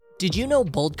Did you know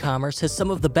Bold Commerce has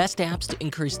some of the best apps to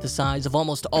increase the size of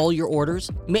almost all your orders?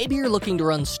 Maybe you're looking to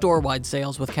run store-wide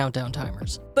sales with countdown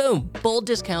timers. Boom! Bold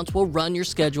Discounts will run your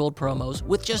scheduled promos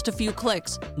with just a few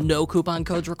clicks. No coupon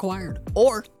codes required.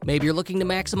 Or maybe you're looking to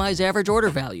maximize average order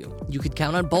value. You could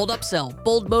count on Bold Upsell,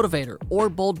 Bold Motivator, or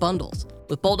Bold Bundles.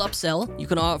 With Bold Upsell, you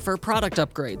can offer product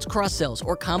upgrades, cross-sells,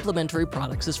 or complimentary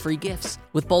products as free gifts.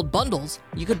 With Bold Bundles,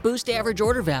 you could boost average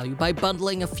order value by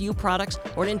bundling a few products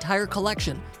or an entire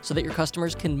collection so that your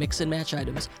customers can mix and match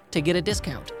items to get a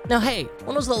discount. Now hey,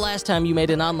 when was the last time you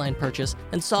made an online purchase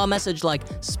and saw a message like,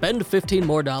 spend $15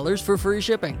 more for free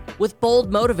shipping? With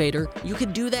Bold Motivator, you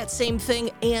could do that same thing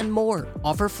and more.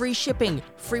 Offer free shipping,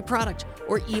 free product,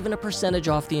 or even a percentage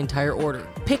off the entire order.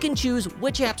 Pick and choose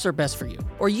which apps are best for you,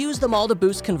 or use them all to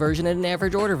boost conversion and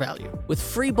average order value. With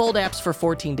free Bold apps for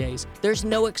 14 days, there's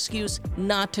no excuse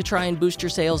not to try and boost your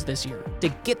sales this year. To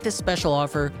get this special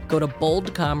offer, go to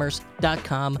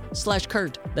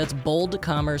boldcommerce.com/Kurt. That's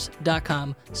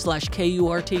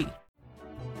boldcommerce.com/KURT.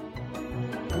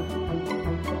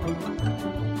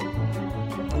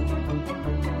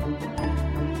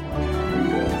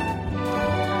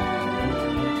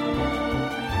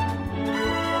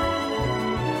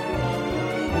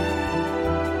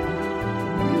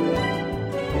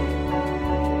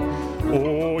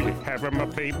 Oh, you're having my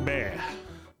baby.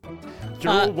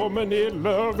 You're a woman in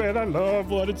love, and I love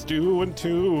what it's doing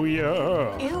to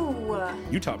you. Ew.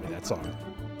 You taught me that song.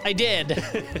 I did.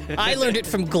 I learned it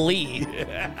from Glee,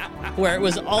 where it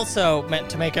was also meant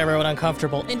to make everyone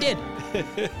uncomfortable, and did.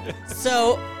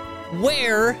 So,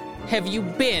 where have you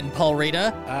been, Paul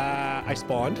Rita? I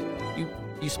spawned. You.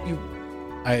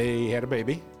 I had a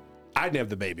baby. I didn't have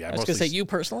the baby. I was going to say you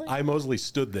personally? I mostly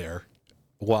stood there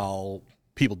while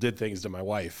people did things to my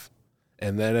wife,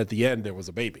 and then at the end there was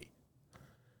a baby.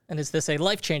 And is this a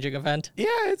life-changing event? Yeah,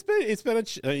 it's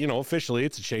been officially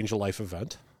it's a change of life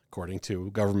event according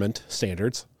to government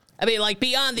standards. I mean, like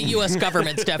beyond the U.S.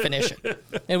 government's definition,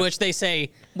 in which they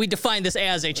say we define this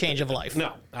as a change of life.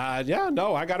 No, I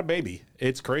got a baby.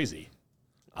 It's crazy.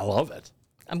 I love it.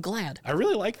 I'm glad. I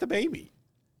really like the baby.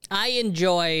 I had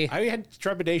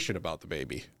trepidation about the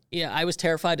baby. Yeah, I was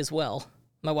terrified as well.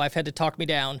 My wife had to talk me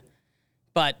down.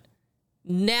 But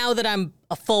now that I'm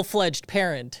a full-fledged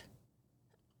parent,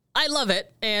 I love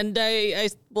it. And I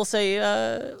will say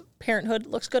parenthood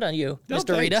looks good on you,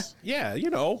 Mr. Rita. Yeah,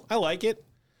 I like it.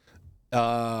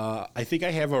 I think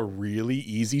I have a really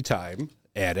easy time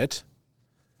at it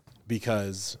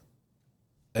because,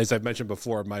 as I've mentioned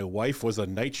before, my wife was a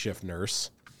night shift nurse.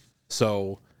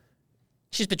 So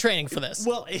she's been training for this.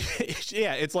 Well,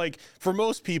 yeah, it's like for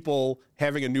most people,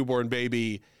 having a newborn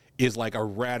baby is like a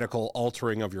radical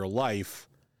altering of your life.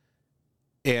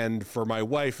 And for my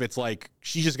wife, it's like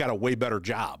she just got a way better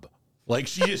job. Like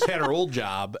she just had her old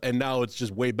job and now it's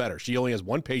just way better. She only has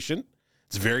one patient.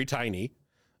 It's very tiny.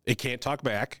 It can't talk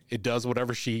back. It does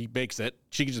whatever she makes it.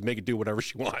 She can just make it do whatever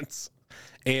she wants.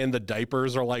 And the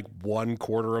diapers are like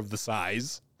 1/4 of the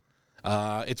size.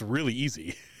 It's really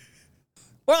easy.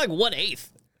 Or like 1/8.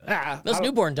 Those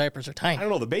newborn diapers are tiny. I don't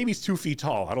know. The baby's 2 feet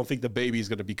tall. I don't think the baby's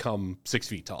going to become 6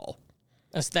 feet tall.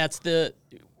 We're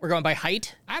going by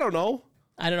height? I don't know.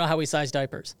 I don't know how we size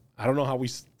diapers. I don't know how we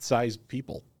size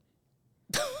people.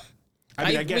 I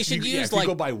mean, I guess we should use if you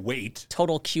go by weight.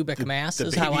 Total cubic mass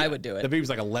is how I would do it. The baby's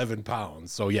like 11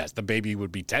 pounds. So yes, the baby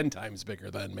would be 10 times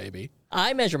bigger then maybe.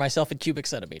 I measure myself in cubic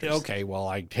centimeters. Okay, well,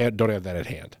 I don't have that at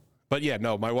hand. But yeah,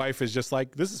 no, my wife is just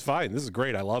like, this is fine. This is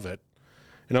great. I love it.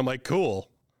 And I'm like, cool.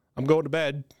 I'm going to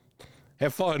bed.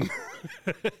 Have fun.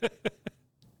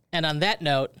 And on that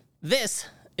note, this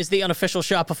is the unofficial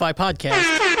Shopify podcast.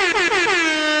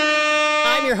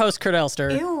 I'm your host, Kurt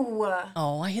Elster. Ew.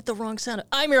 Oh, I hit the wrong sound.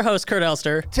 I'm your host, Kurt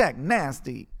Elster. Tech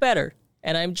nasty. Better.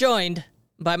 And I'm joined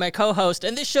by my co-host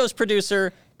and this show's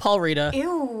producer, Paul Rita.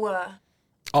 Ew.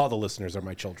 All the listeners are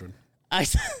my children. I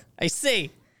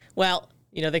see. Well,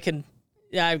 they can...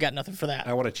 Yeah, I've got nothing for that.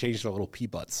 I want to change the little pea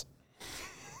butts.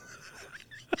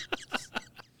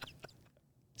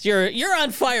 You're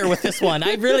on fire with this one.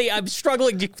 I'm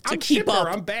struggling to keep up.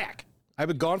 I'm back. I've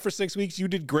been gone for 6 weeks. You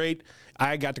did great.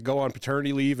 I got to go on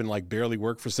paternity leave and like barely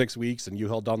work for 6 weeks, and you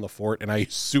held down the fort, and I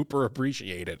super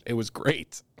appreciate it. It was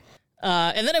great.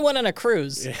 And then I went on a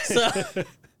cruise, so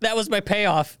that was my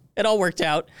payoff. It all worked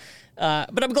out.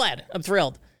 But I'm glad. I'm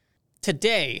thrilled.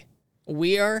 Today,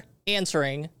 we are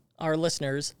answering our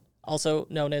listeners, also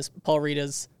known as Paul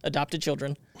Rita's adopted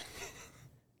children.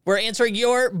 We're answering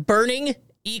your burning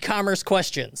e-commerce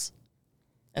questions.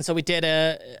 And so we did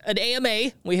an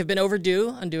AMA. We have been overdue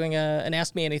on doing an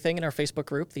Ask Me Anything in our Facebook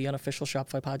group, the unofficial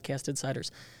Shopify Podcast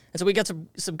Insiders. And so we got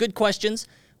some good questions.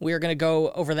 We are going to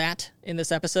go over that in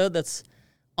this episode. That's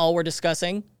all we're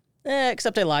discussing,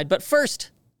 except I lied. But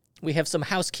first, we have some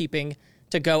housekeeping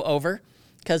to go over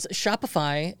because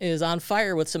Shopify is on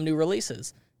fire with some new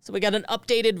releases. So we got an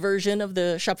updated version of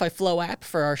the Shopify Flow app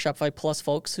for our Shopify Plus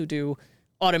folks who do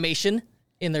automation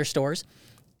in their stores.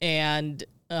 And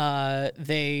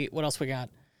what else we got?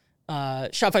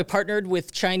 Shopify partnered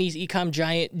with Chinese e-com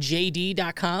giant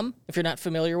JD.com. If you're not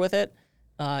familiar with it,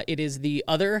 it is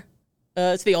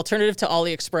it's the alternative to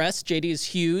AliExpress. JD is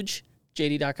huge,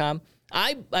 JD.com.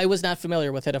 I was not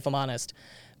familiar with it, if I'm honest.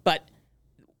 But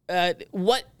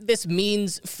what this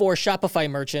means for Shopify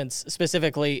merchants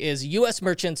specifically is U.S.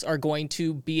 merchants are going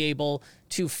to be able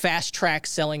to fast track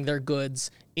selling their goods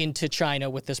into China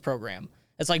with this program.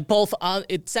 It's like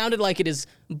it sounded like it is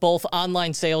both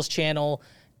online sales channel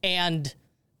and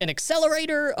an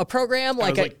accelerator, a program.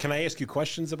 Can I ask you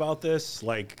questions about this?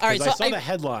 Like, all right, I saw the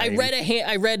headline.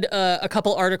 I read a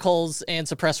couple articles and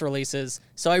some press releases,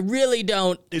 so I really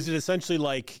don't. Is it essentially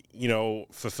like,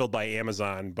 fulfilled by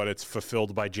Amazon, but it's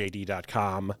fulfilled by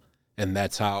JD.com, and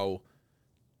that's how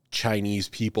Chinese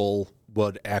people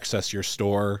would access your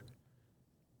store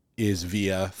is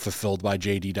via fulfilled by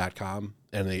JD.com,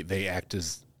 and they act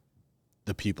as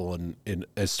the people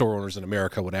as store owners in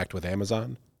America would act with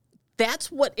Amazon?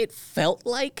 That's what it felt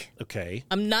like. Okay.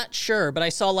 I'm not sure, but I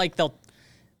saw like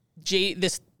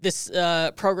this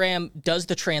program does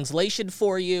the translation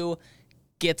for you,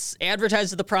 gets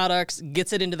advertised to the products,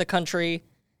 gets it into the country.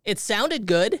 It sounded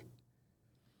good.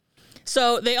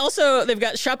 So they've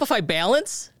got Shopify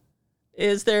Balance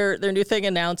is their new thing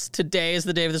announced. Today is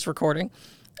the day of this recording.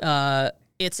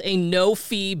 It's a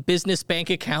no-fee business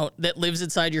bank account that lives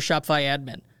inside your Shopify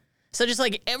admin. So just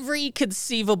like every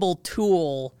conceivable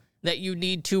tool that you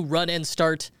need to run and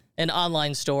start an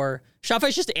online store,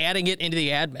 Shopify's just adding it into the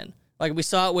admin. Like we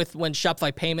saw it with when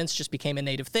Shopify Payments just became a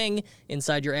native thing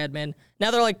inside your admin.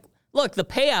 Now they're like, look, the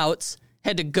payouts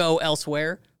had to go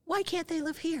elsewhere. Why can't they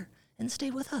live here and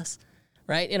stay with us,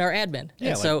 right, in our admin?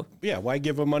 Yeah, and why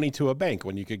give them money to a bank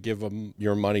when you could give them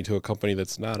your money to a company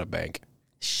that's not a bank?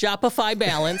 Shopify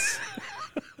Balance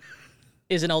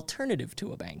is an alternative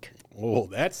to a bank. Oh,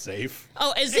 that's safe.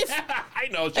 Oh, as if I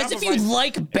know. As if you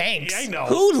like banks. I know.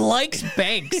 Who likes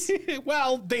banks?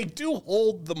 Well, they do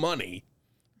hold the money.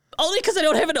 Only because I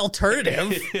don't have an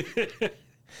alternative.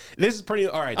 This is pretty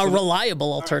all right. A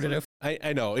reliable alternative.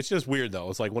 I know. It's just weird though.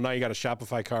 It's like, well, now you got a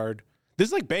Shopify card. This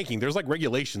is like banking. There's like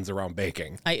regulations around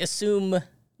banking. I assume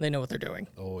they know what they're doing.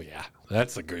 Oh yeah,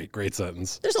 that's a great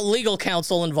sentence. There's a legal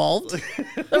counsel involved.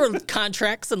 There were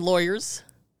contracts and lawyers.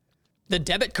 The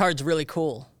debit card's really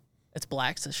cool. It's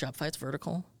black. It says Shopify. It's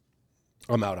vertical.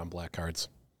 I'm out on black cards.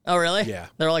 Oh, really? Yeah.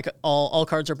 They're like all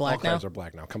cards are black now? All cards are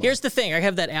black now. Come on. Here's the thing. I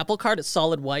have that Apple card. It's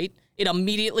solid white. It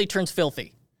immediately turns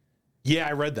filthy. Yeah,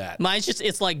 I read that. Mine's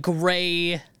it's like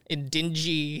gray and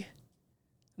dingy.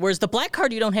 Whereas the black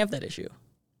card, you don't have that issue.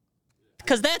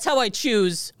 Because that's how I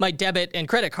choose my debit and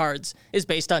credit cards is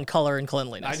based on color and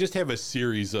cleanliness. I just have a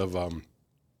series of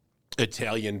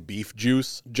Italian beef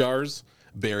juice jars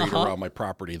buried around my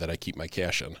property that I keep my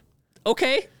cash in.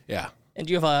 Okay. Yeah. And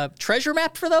do you have a treasure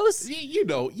map for those? You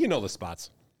know the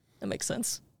spots. That makes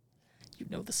sense. You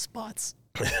know the spots.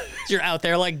 You're out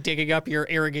there like digging up your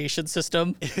irrigation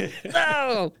system.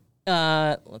 No.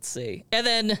 Let's see. And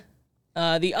then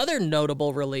the other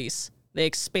notable release, they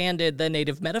expanded the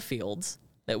native Metafields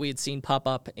that we had seen pop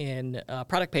up in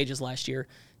product pages last year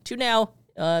to now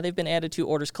they've been added to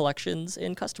orders, collections,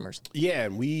 and customers. Yeah,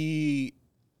 and we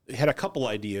had a couple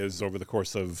ideas over the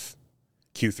course of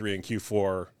Q3 and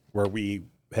Q4 where we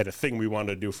had a thing we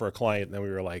wanted to do for a client, and then we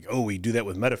were like, oh, we do that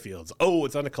with Metafields. Oh,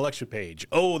 it's on the collection page.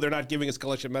 Oh, they're not giving us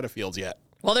collection Metafields yet.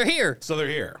 Well, they're here. So they're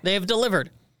here. They have delivered.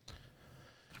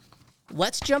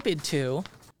 Let's jump into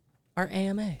our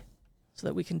AMA so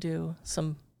that we can do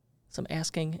some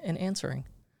asking and answering.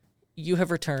 You have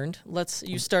returned.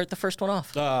 You start the first one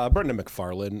off. Brendan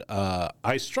McFarlane.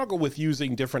 I struggle with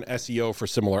using different SEO for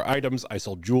similar items. I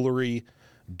sell jewelry.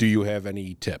 Do you have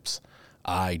any tips?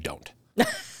 I don't.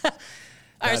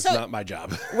 That's not my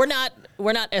job. We're not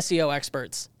SEO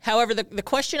experts. However, the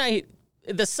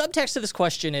subtext of this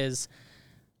question is,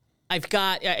 I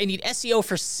need SEO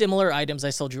for similar items. I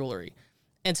sell jewelry,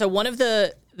 and so one of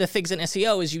the things in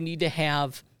SEO is you need to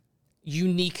have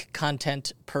unique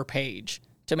content per page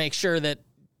to make sure that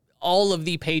all of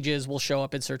the pages will show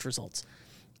up in search results,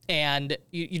 and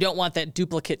you don't want that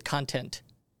duplicate content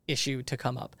issue to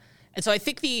come up. And so I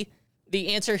think the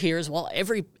answer here is, well,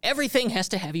 everything has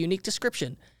to have a unique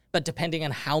description. but depending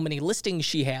on how many listings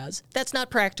she has, that's not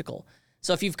practical.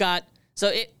 So if you've got,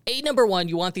 number one,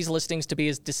 you want these listings to be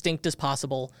as distinct as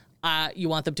possible. You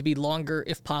want them to be longer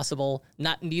if possible,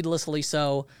 not needlessly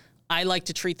so. I like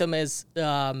to treat them as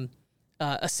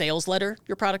a sales letter,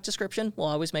 your product description will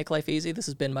always make life easy. This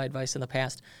has been my advice in the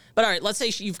past. But all right, let's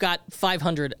say you've got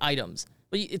 500 items.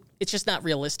 Well, it's just not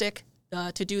realistic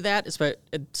to do that. It's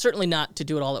certainly not to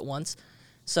do it all at once.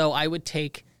 So I would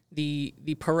take the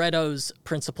Pareto's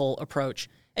principle approach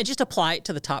and just apply it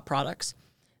to the top products.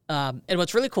 And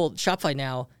what's really cool, Shopify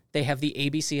now, they have the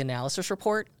ABC analysis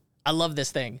report. I love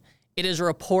this thing. It is a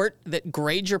report that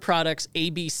grades your products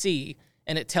ABC,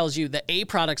 and it tells you the A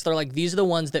products, they're like, these are the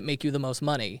ones that make you the most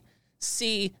money.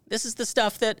 C, this is the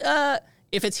stuff that,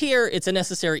 if it's here, it's a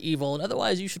necessary evil, and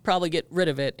otherwise you should probably get rid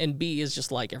of it, and B is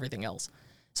just like everything else.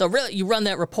 So really, you run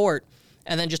that report,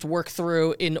 and then just work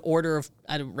through in order of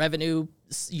revenue,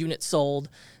 units sold,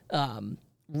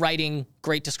 writing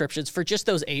great descriptions for just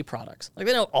those A products. Like,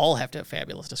 they don't all have to have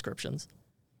fabulous descriptions.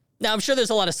 Now, I'm sure there's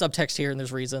a lot of subtext here, and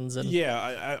there's reasons. And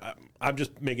yeah, I'm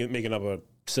just making up a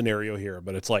scenario here,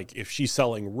 but it's like if she's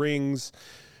selling rings,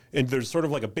 and there's sort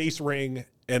of like a base ring,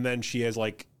 and then she has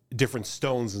like different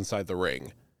stones inside the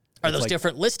ring. Are those like,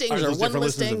 different listings or one different listing?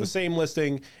 Listings of the same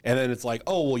listing, and then it's like,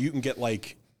 oh, well, you can get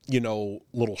like,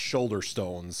 little shoulder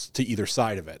stones to either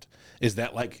side of it. Is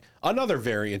that like another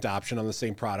variant option on the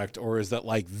same product, or is that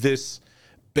like this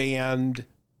band,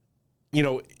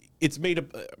 it's made of,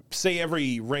 say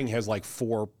every ring has like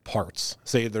 4 parts.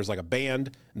 Say there's like a band,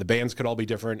 and the bands could all be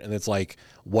different, and it's like,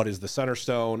 what is the center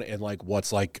stone, and like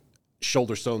what's like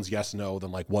shoulder stones, yes, no,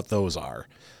 then like what those are.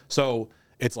 So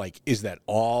it's like, is that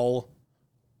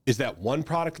one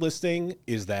product listing?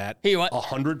 Is that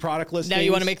 100 product listings? Now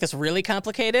you want to make this really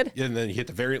complicated? And then you hit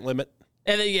the variant limit?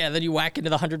 And then, then you whack into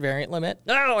the 100 variant limit.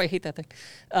 Oh, I hate that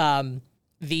thing.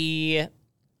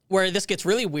 Where this gets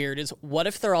really weird is, what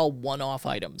if they're all one-off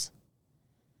items?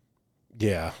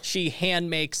 Yeah. She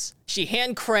handcrafts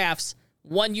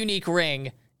one unique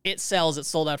ring. It sells. It's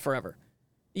sold out forever.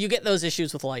 You get those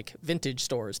issues with like vintage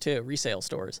stores too, resale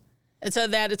stores. And so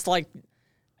that it's like,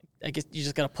 I guess you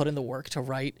just got to put in the work to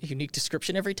write a unique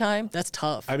description every time. That's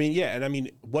tough. I mean, yeah. And I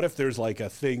mean, what if there's like a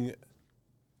thing,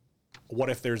 what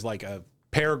if there's like a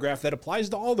paragraph that applies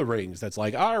to all the rings that's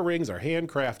like, our rings are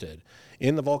handcrafted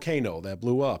in the volcano that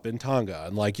blew up in Tonga,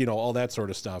 and like, all that sort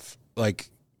of stuff. Like,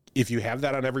 if you have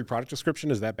that on every product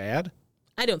description, is that bad?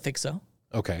 I don't think so.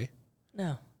 Okay.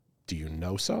 No. Do you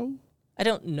know so? I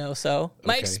don't know so.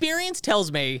 My experience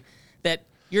tells me that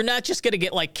you're not just going to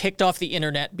get like kicked off the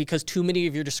internet because too many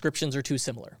of your descriptions are too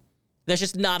similar. That's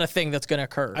just not a thing that's going to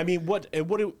occur. I mean, what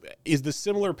is the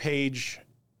similar page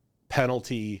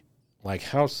penalty? Like,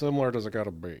 how similar does it got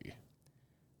to be?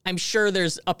 I'm sure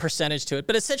there's a percentage to it,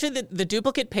 but essentially the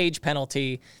duplicate page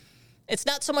penalty, it's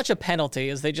not so much a penalty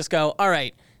as they just go, all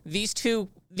right, these two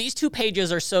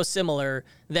pages are so similar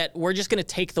that we're just going to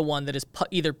take the one that is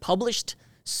either published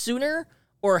sooner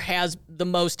or has the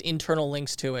most internal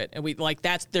links to it, and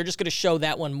they're just going to show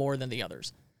that one more than the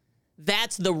others.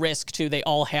 That's the risk to they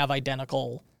all have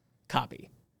identical copy.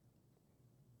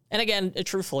 And again,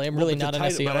 truthfully, I'm really not an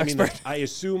SEO expert. I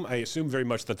assume very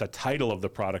much that the title of the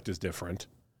product is different.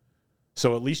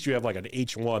 So at least you have like an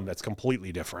H1 that's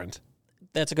completely different.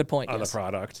 That's a good point. On the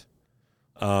product.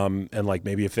 And like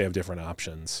maybe if they have different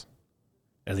options.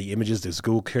 And the images, does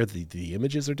Google care that the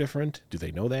images are different? Do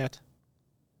they know that?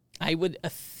 I would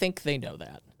think they know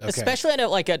that. Okay. Especially on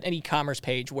like an e-commerce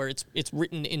page where it's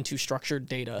written into structured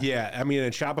data. Yeah, I mean,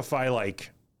 and Shopify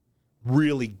like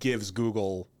really gives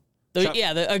Google...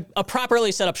 a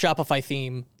properly set up Shopify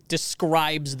theme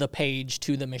describes the page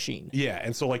to the machine. Yeah,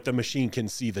 and so like the machine can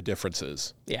see the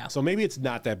differences. Yeah. So maybe it's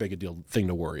not that big a thing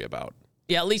to worry about.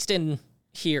 Yeah, at least in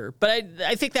here. But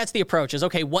I think that's the approach is,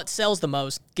 okay, what sells the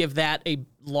most? Give that a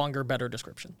longer, better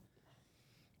description.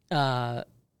 Braden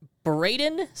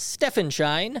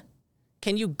Steffenshine,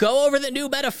 can you go over the new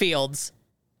Metafields?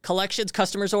 Collections,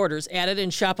 customers' orders, added in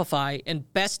Shopify,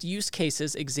 and best use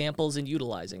cases, examples, and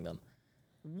utilizing them.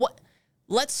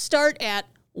 Let's start at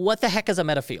what the heck is a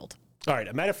metafield? All right,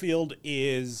 a metafield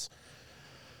is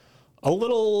a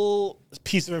little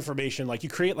piece of information. Like you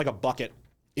create like a bucket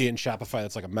in Shopify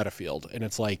that's like a metafield, and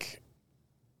it's like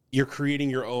you're creating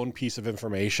your own piece of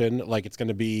information. Like it's going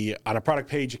to be on a product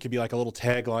page. It could be like a little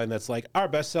tagline that's like our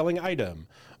best-selling item,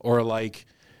 or like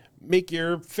make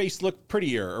your face look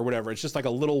prettier or whatever. It's just like a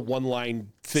little one-line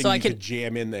thing you could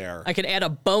jam in there. I could add a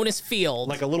bonus field.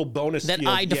 Like a little bonus that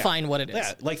field. I define what it is.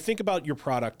 Yeah, like think about your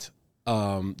product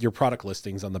your product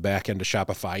listings on the back end of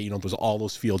Shopify, there's all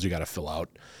those fields you got to fill out.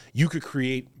 You could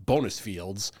create bonus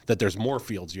fields that there's more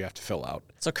fields you have to fill out.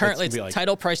 So currently it's like,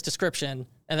 title, price, description,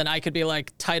 and then I could be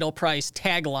like title, price,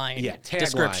 tagline,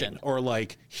 description. Or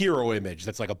like hero image.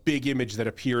 That's like a big image that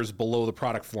appears below the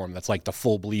product form. That's like the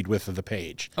full bleed width of the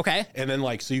page. Okay. And then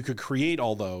so you could create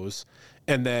all those,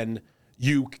 and then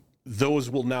those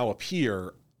will now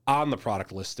appear on the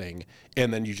product listing,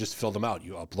 and then you just fill them out.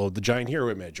 You upload the giant hero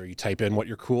image, or you type in what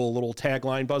your cool little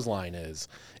tagline, buzzline is,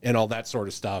 and all that sort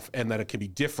of stuff. And then it can be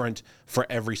different for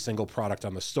every single product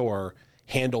on the store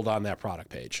handled on that product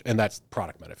page. And that's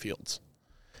product Metafields.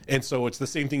 And so it's the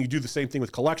same thing. You do the same thing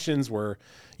with collections, where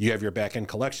you have your back-end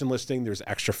collection listing. There's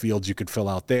extra fields you could fill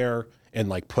out there, and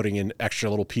like putting in extra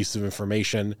little pieces of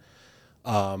information.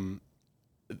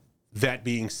 That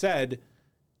being said,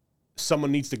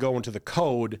 someone needs to go into the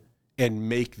code and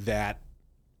make that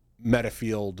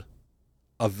Metafield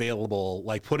available,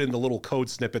 like put in the little code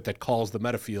snippet that calls the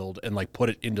Metafield and like put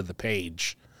it into the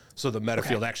page so the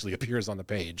Metafield actually appears on the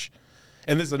page.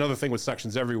 And this is another thing with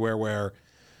sections everywhere, where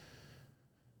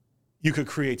you could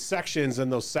create sections,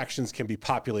 and those sections can be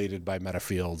populated by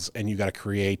Metafields, and you got to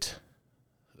create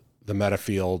the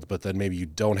Metafield, but then maybe you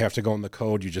don't have to go in the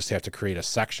code. You just have to create a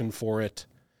section for it,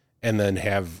 and then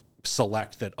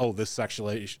select that, this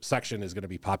section is going to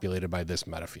be populated by this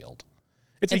Metafield.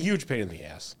 It's a huge pain in the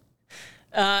ass.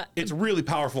 It's really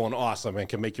powerful and awesome and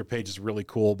can make your pages really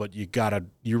cool, but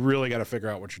you really got to figure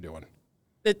out what you're doing.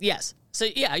 Yes. So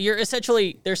yeah,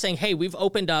 they're saying, hey, we've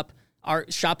opened up our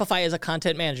Shopify as a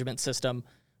content management system.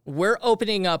 We're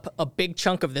opening up a big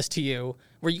chunk of this to you,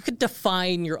 where you could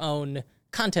define your own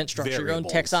content structure,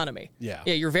 Variables. Your own taxonomy. Yeah,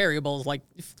 your variables, like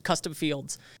custom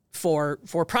fields for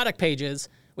product pages,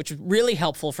 which is really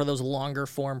helpful for those longer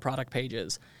form product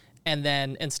pages.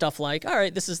 And stuff like, all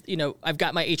right, this is, I've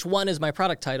got my H1 as my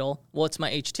product title. What's my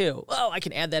H2? Oh, I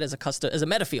can add that as a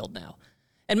Metafield now.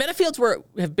 And Metafields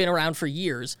have been around for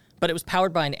years, but it was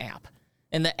powered by an app.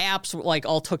 And the apps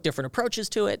all took different approaches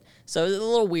to it. So it's a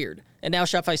little weird. And now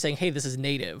Shopify is saying, hey, this is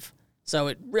native. So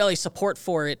it really, support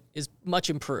for it is much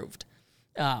improved.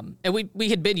 And we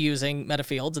had been using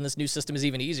Metafields, and this new system is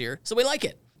even easier. So we like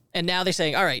it. And now they're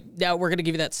saying, all right, now we're going to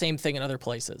give you that same thing in other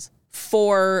places.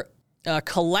 For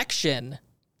collection,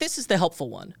 this is the helpful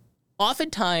one.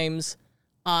 Oftentimes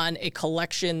on a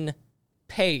collection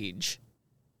page,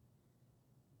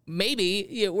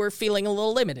 maybe we're feeling a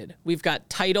little limited. We've got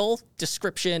title,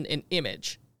 description, and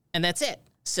image, and that's it,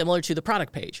 similar to the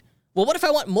product page. Well, what if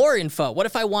I want more info? What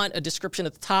if I want a description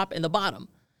at the top and the bottom?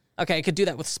 Okay, I could do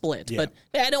that with Split, but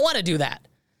I don't want to do that.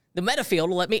 The Metafield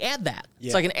will let me add that.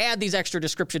 So I can add these extra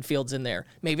description fields in there.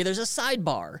 Maybe there's a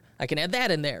sidebar. I can add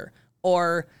that in there.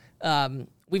 Or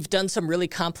we've done some really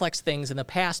complex things in the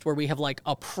past where we have like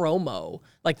a promo,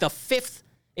 like the fifth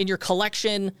in your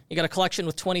collection. You got a collection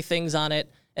with 20 things on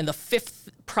it, and the fifth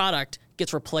product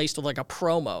gets replaced with like a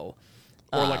promo.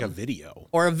 Or like a video.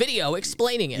 Or a video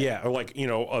explaining it. Yeah, or like,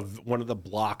 of one of the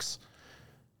blocks,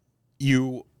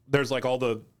 there's like all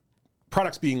the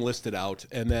products being listed out,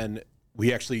 and then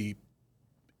we actually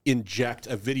inject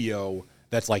a video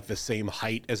that's like the same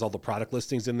height as all the product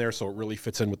listings in there, so it really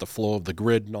fits in with the flow of the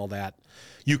grid and all that.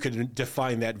 You can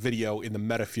define that video in the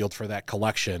Metafield for that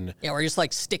collection. Yeah, or just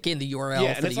like stick in the URL.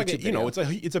 Yeah, for and it's the like video.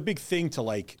 it's a big thing to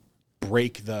like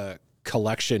break the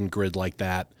collection grid like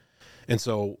that, and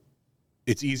so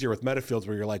it's easier with Metafields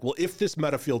where you're like, well, if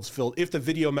the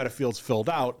video Metafield's filled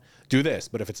out, do this.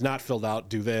 But if it's not filled out,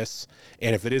 do this.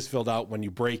 And if it is filled out, when you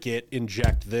break it,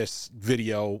 inject this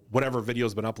video, whatever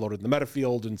video's been uploaded in the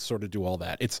Metafield, and sort of do all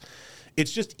that.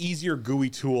 It's just easier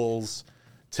GUI tools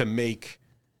to make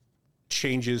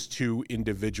changes to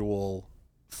individual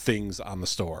things on the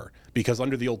store. Because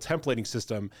under the old templating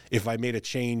system, if I made a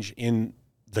change in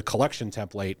the collection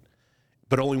template,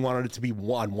 but only wanted it to be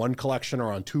on one collection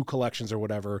or on two collections or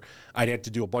whatever, I'd have to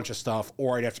do a bunch of stuff,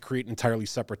 or I'd have to create an entirely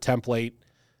separate template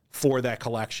for that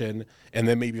collection. And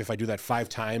then maybe if I do that 5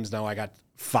 times, now I got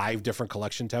 5 different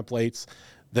collection templates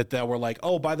that were like,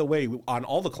 oh, by the way, on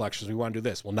all the collections, we want to do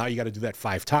this. Well, now you got to do that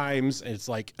 5 times. And it's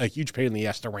like a huge pain in the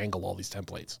ass to wrangle all these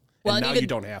templates. Well, and now you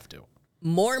don't have to.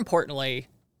 More importantly,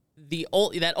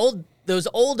 those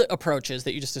old approaches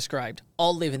that you just described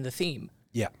all live in the theme.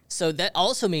 Yeah. So that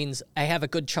also means I have a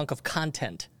good chunk of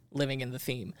content living in the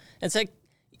theme. And it's like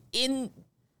in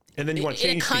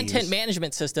a content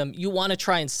management system, you want to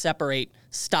try and separate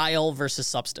style versus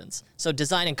substance. So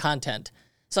design and content.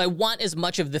 So I want as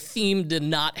much of the theme to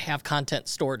not have content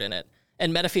stored in it.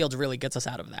 And Metafields really gets us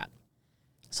out of that.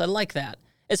 So I like that.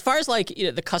 As far as like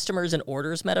the customers and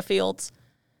orders Metafields,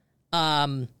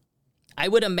 I I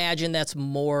would imagine that's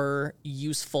more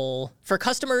useful for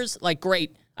customers. Like,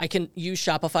 great, I can use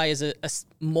Shopify as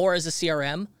more as a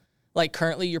CRM. Like,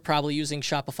 currently, you're probably using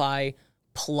Shopify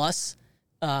plus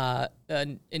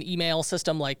an email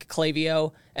system like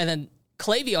Klaviyo. And then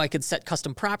Klaviyo, I could set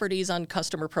custom properties on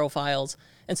customer profiles.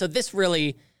 And so this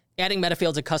really, adding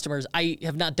Metafields and customers, I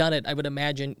have not done it. I would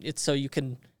imagine it's so you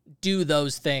can do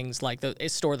those things, like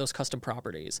store those custom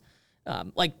properties.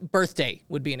 Like birthday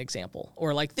would be an example.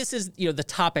 Or like, this is, the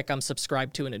topic I'm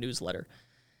subscribed to in a newsletter.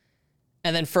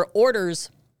 And then for orders,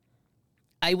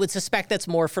 I would suspect that's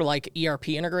more for like ERP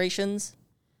integrations.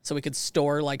 So we could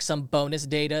store like some bonus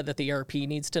data that the ERP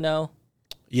needs to know.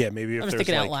 Yeah, maybe if I'm just there's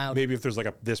thinking like, out loud. maybe if there's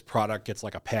like this product gets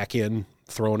like a pack in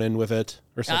thrown in with it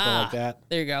or something like that.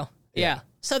 There you go. Yeah.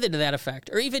 Something to that effect.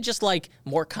 Or even just like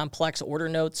more complex order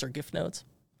notes or gift notes.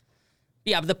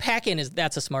 Yeah, but the pack in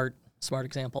that's a smart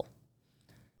example.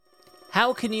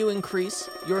 How can you increase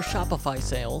your Shopify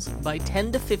sales by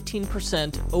 10 to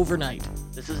 15% overnight?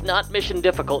 This is not mission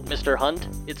difficult, Mr. Hunt.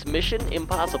 It's mission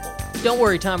impossible. Don't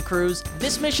worry, Tom Cruise.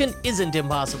 This mission isn't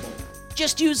impossible.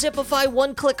 Just use Zipify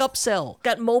one-click upsell.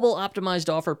 Got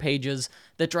mobile-optimized offer pages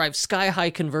that drive sky-high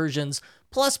conversions,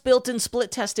 plus built-in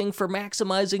split testing for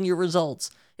maximizing your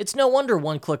results. It's no wonder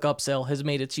one-click upsell has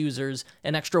made its users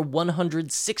an extra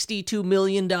 $162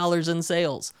 million in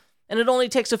sales. And it only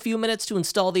takes a few minutes to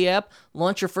install the app,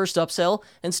 launch your first upsell,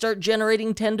 and start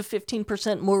generating 10 to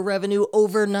 15% more revenue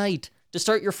overnight. To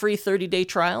start your free 30-day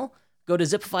trial, go to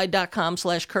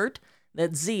zipify.com/Kurt.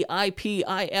 That's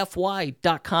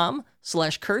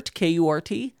zipify.com/Kurt,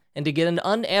 K-U-R-T. And to get an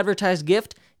unadvertised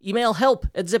gift, email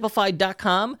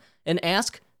help@zipify.com and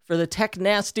ask for the Tech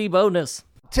Nasty bonus.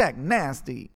 Tech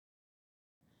Nasty.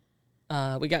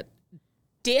 We got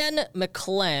Dan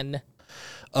McClen.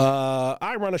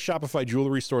 I run a Shopify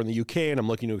jewelry store in the UK, and I'm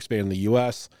looking to expand in the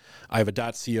US. I have a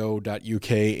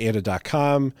 .co.uk and a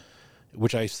 .com,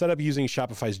 which I set up using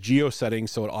Shopify's geo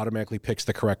settings, so it automatically picks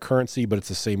the correct currency, but it's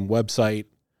the same website,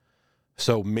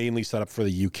 so mainly set up for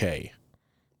the UK.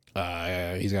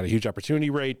 He's got a huge opportunity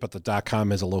rate, but the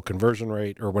 .com has a low conversion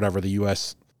rate, or whatever. The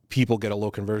US people get a low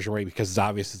conversion rate because it's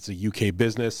obvious it's a UK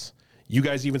business. You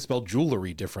guys even spell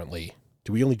jewelry differently.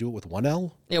 Do we only do it with one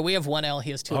L? Yeah, we have one L. He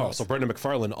has two L's. So Brendan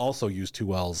McFarlane also used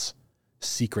two L's.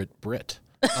 Secret Brit.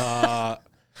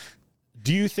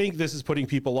 Do you think this is putting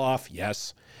people off?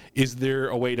 Yes. Is there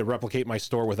a way to replicate my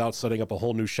store without setting up a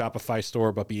whole new Shopify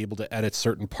store, but be able to edit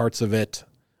certain parts of it?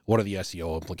 What are the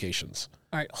SEO implications?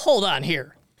 All right, hold on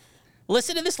here.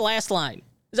 Listen to this last line.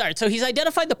 All right, so he's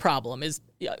identified the problem.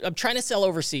 I'm trying to sell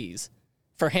overseas.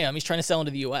 For him, he's trying to sell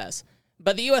into the U.S.,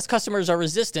 but the U.S. customers are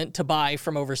resistant to buy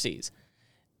from overseas.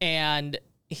 And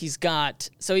he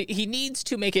needs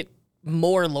to make it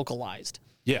more localized.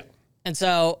 Yeah. And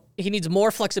so he needs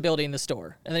more flexibility in the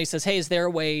store. And then he says, hey, is there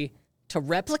a way to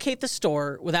replicate the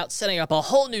store without setting up a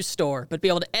whole new store, but be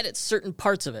able to edit certain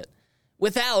parts of it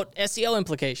without SEO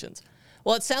implications?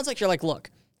 Well, it sounds like you're like, look,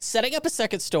 setting up a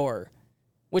second store,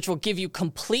 which will give you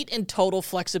complete and total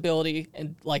flexibility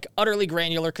and like utterly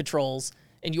granular controls,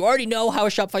 and you already know how a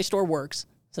Shopify store works.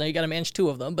 So now you got to manage two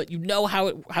of them, but you know how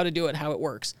to do it, how it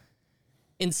works.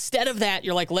 Instead of that,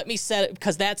 you're like, let me set it,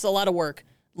 because that's a lot of work.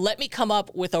 Let me come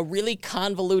up with a really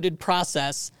convoluted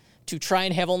process to try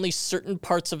and have only certain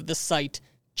parts of the site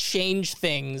change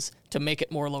things to make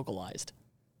it more localized.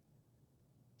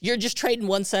 You're just trading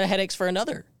one set of headaches for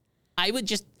another. I would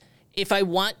just, if I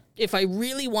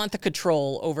really want the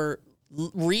control over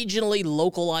regionally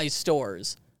localized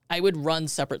stores, I would run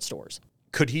separate stores.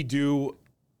 Could he do,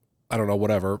 I don't know,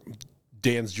 whatever,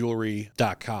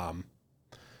 dansjewelry.com,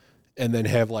 and then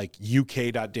have like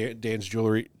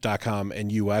uk.dansjewelry.com and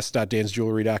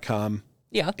us.dansjewelry.com?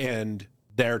 Yeah. And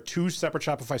there are two separate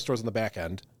Shopify stores on the back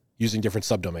end using different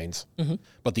subdomains,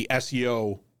 but the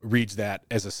SEO reads that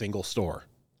as a single store,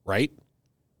 right?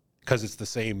 Because it's the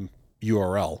same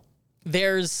URL.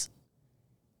 There's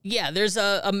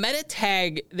a meta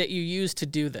tag that you use to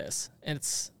do this. And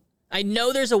I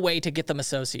know there's a way to get them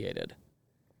associated.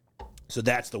 So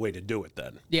that's the way to do it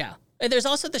then. Yeah. And there's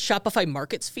also the Shopify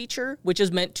Markets feature, which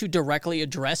is meant to directly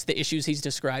address the issues he's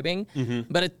describing,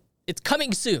 but it's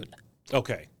coming soon.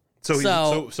 Okay.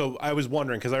 So I was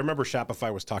wondering, because I remember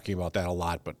Shopify was talking about that a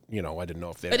lot, but I didn't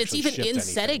know if they. But it's even in anything.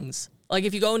 settings. Like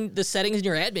if you go in the settings in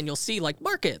your admin, you'll see like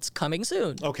Markets coming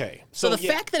soon. Okay. So the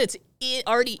fact that it's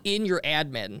already in your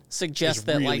admin suggests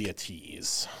that really like a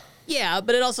tease. Yeah,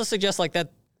 but it also suggests like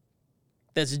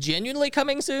that's genuinely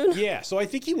coming soon. Yeah. So I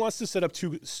think he wants to set up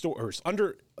two stores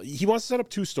He wants to set up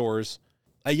two stores.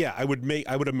 I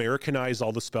would Americanize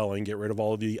all the spelling, get rid of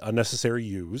all of the unnecessary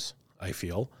U's, I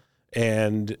feel,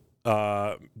 and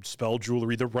spell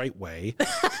jewelry the right way.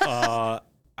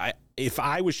 If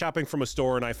I was shopping from a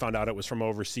store and I found out it was from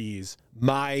overseas,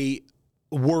 my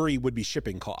worry would be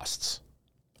shipping costs.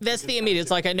 That's the immediate.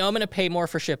 It's like, I know I'm going to pay more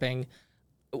for shipping.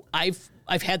 I've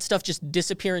had stuff just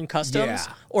disappear in customs,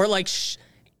 or like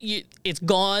it's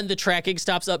gone. The tracking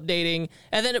stops updating,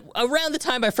 and then around the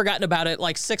time I've forgotten about it,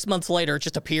 like 6 months later, it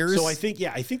just appears. So I think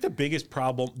the biggest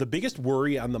problem, the biggest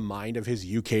worry on the mind of his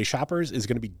UK shoppers is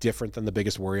going to be different than the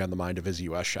biggest worry on the mind of his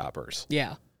US shoppers.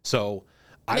 Yeah. So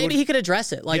maybe he could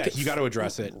address it. Like, you got to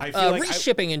address it. I feel like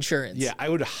reshipping insurance. Yeah, I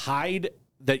would hide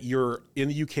that you're in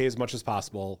the UK as much as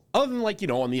possible, other than like,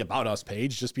 on the About Us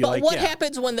page, just be like, what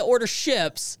happens when the order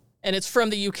ships and it's from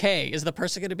the UK? Is the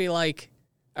person going to be like,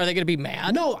 are they going to be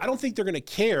mad? No, I don't think they're going to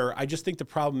care. I just think the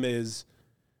problem is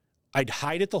I'd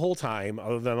hide it the whole time,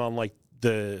 other than on like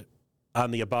on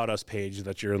the About Us page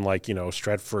that you're in, like,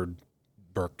 Stratford,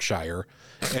 Berkshire.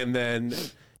 And then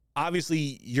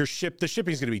obviously the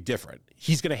shipping is going to be different.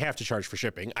 He's going to have to charge for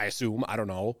shipping, I assume. I don't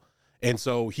know. And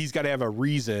so he's got to have a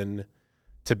reason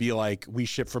to be like, we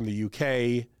ship from the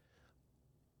UK.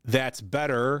 That's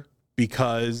better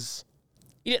because...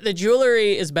 Yeah, the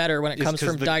jewelry is better when it comes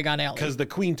from Diagon Alley. Because the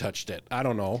Queen touched it. I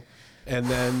don't know. And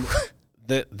then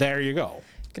there you go.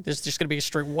 There's just going to be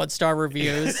straight 1-star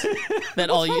reviews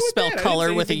that all you spell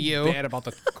color with a U. Bad about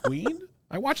the Queen?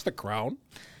 I watched The Crown.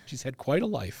 She's had quite a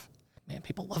life. Man,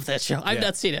 people love that show. I've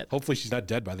not seen it. Hopefully she's not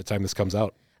dead by the time this comes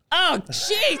out. Oh,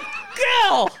 jeez,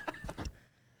 girl!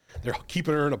 They're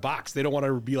keeping her in a box. They don't want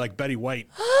her to be like Betty White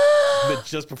that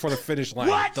just before the finish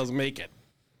line doesn't make it.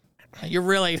 You're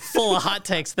really full of hot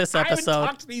takes this episode. I haven't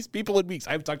talked to these people in weeks.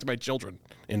 I haven't talked to my children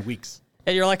in weeks.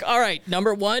 And you're like, all right,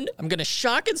 number 1, I'm going to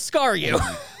shock and scar you.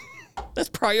 That's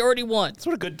priority 1. That's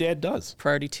what a good dad does.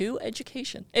 Priority 2,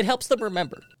 education. It helps them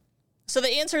remember. So the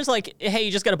answer is like, hey,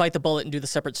 you just got to bite the bullet and do the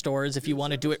separate stores if you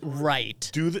want to do it right.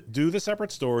 Do the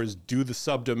separate stores, do the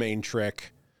subdomain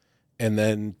trick, and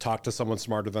then talk to someone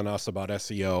smarter than us about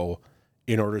SEO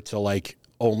in order to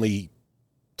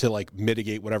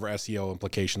mitigate whatever SEO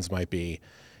implications might be.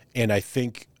 And I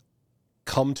think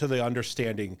come to the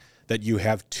understanding that you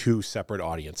have 2 separate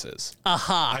audiences.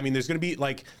 Aha. I mean, there's going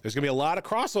to be a lot of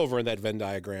crossover in that Venn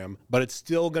diagram, but it's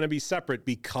still going to be separate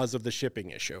because of the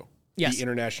shipping issue. Yes. The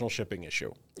international shipping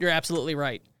issue. You're absolutely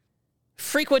right.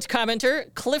 Frequent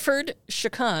commenter Clifford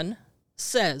Shakan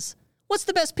says, what's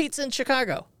the best pizza in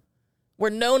Chicago? We're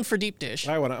known for deep dish.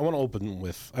 I want to open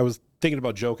with, I was thinking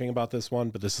about joking about this one,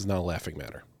 but this is not a laughing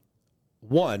matter.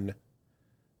 1,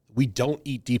 we don't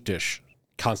eat deep dish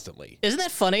constantly. Isn't that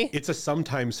funny? It's a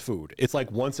sometimes food. It's like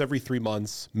once every 3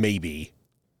 months, maybe.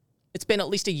 It's been at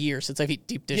least a year since I've eaten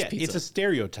deep dish pizza. It's a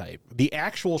stereotype. The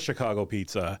actual Chicago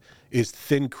pizza is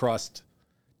thin crust,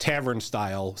 tavern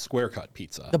style, square cut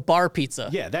pizza. The bar pizza.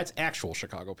 Yeah, that's actual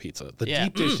Chicago pizza. The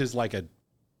deep dish is like a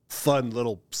fun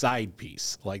little side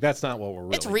piece. Like, that's not what we're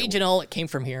really It's regional. Doing. It came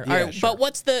from here. Yeah, all right, sure.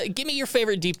 But give me your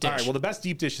favorite deep dish. All right, well, the best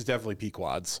deep dish is definitely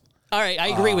Pequod's. All right, I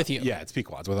agree with you. Yeah, it's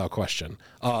Pequod's without question.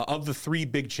 Of the 3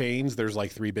 big chains, there's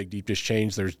like 3 big deep dish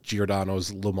chains. There's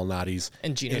Giordano's, Lou Malnati's,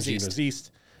 and Gino's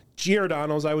East.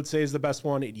 Giordano's, I would say, is the best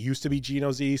one. It used to be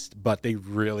Gino's East, but they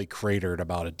really cratered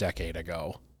about a decade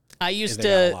ago. They got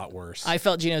a lot worse. I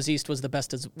felt Gino's East was the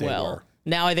best as well.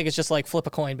 Now I think it's just like flip a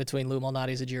coin between Lou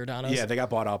Malnati's and Giordano's. Yeah, they got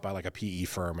bought out by like a PE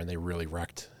firm, and they really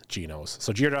wrecked Gino's.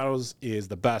 So Giordano's is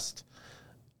the best,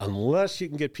 unless you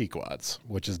can get Pequod's,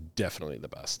 which is definitely the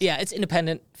best. Yeah, it's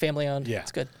independent, family-owned. Yeah.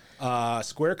 It's good.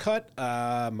 Square cut,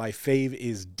 my fave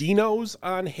is Dino's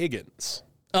on Higgins.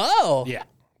 Oh. Yeah.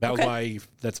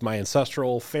 That's my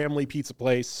ancestral family pizza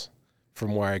place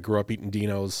from where I grew up eating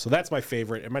Dino's. So that's my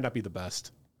favorite. It might not be the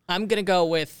best. I'm going to go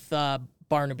with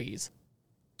Barnaby's.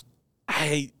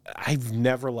 I've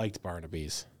never liked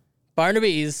Barnaby's.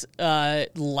 Barnaby's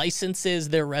licenses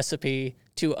their recipe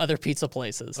to other pizza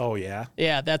places. Oh, yeah?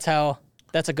 Yeah, that's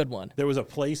a good one. There was a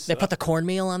place... They put the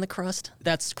cornmeal on the crust.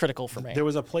 That's critical for me. There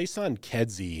was a place on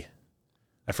Kedzie.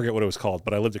 I forget what it was called,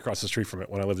 but I lived across the street from it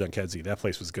when I lived on Kedzie. That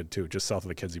place was good, too, just south of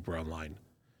the Kedzie Brown line.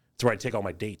 It's where I'd take all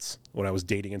my dates when I was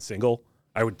dating and single.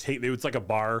 It was like a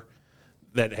bar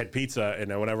that had pizza, and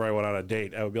whenever I went on a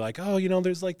date, I would be like, oh,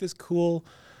 there's like this cool,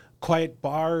 quiet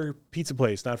bar pizza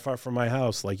place not far from my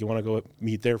house. Like, you want to go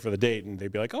meet there for the date? And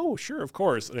they'd be like, oh, sure, of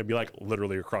course. And it'd be like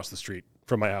literally across the street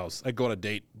from my house. I'd go on a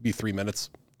date, be 3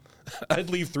 minutes. I'd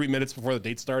leave 3 minutes before the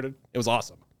date started. It was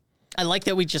awesome. I like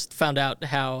that we just found out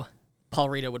how Paul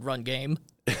Rita would run game.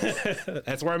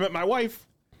 That's where I met my wife.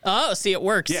 Oh, see, it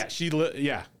works.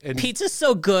 Yeah, And pizza's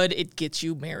so good, it gets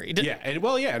you married. Yeah,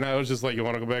 and I was just like, you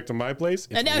want to go back to my place?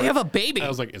 And now you have a baby. I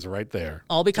was like, it's right there.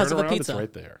 All because Turn of a around, pizza. It's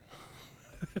right there.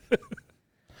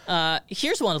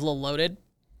 Here's one a little loaded.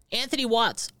 Anthony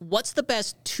Watts, what's the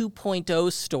best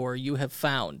 2.0 store you have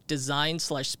found?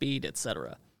 Design/speed,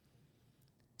 etc.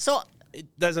 So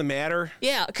It doesn't matter.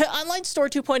 yeah, online store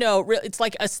 2.0, it's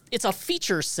like it's a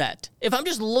feature set. If I'm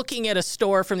just looking at a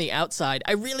store from the outside,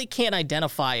 I really can't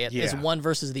identify it as one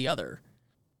versus the other.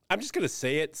 I'm just going to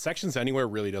say it. Sections Anywhere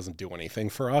really doesn't do anything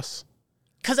for us.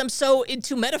 Because I'm so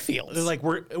into Metafields. Like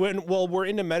we're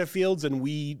into Metafields and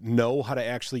we know how to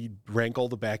actually rank all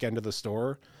the back end of the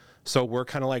store. So we're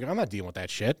kind of like, I'm not dealing with that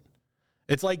shit.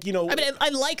 It's like, I mean, I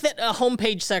like that a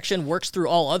homepage section works through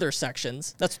all other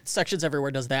sections. That's Sections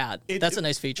Everywhere does that. That's a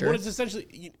nice feature. What it's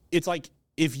essentially, it's like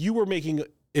if you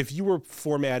were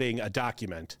formatting a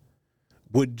document,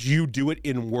 would you do it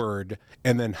in Word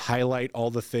and then highlight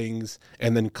all the things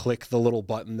and then click the little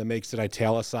button that makes it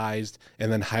italicized and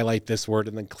then highlight this word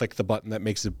and then click the button that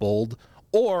makes it bold?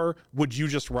 Or would you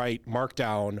just write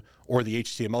Markdown or the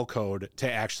HTML code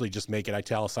to actually just make it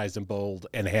italicized and bold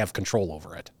and have control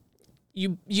over it?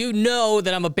 You know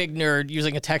that I'm a big nerd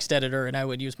using a text editor, and I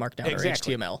would use Markdown or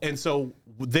HTML. And so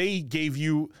they gave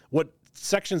you what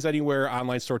Sections Anywhere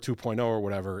Online Store 2.0 or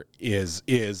whatever is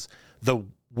the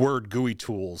Word GUI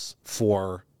tools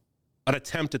for an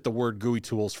attempt at the Word GUI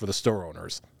tools for the store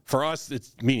owners. For us,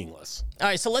 it's meaningless. All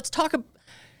right, so let's talk about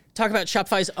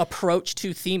Shopify's approach to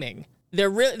theming.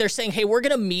 They're saying, hey, we're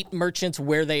going to meet merchants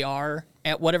where they are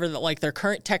at whatever their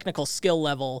current technical skill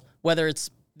level, whether it's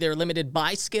they're limited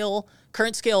by skill,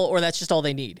 current skill, or that's just all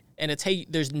they need. And it's, hey,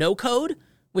 there's no code,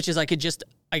 which is I could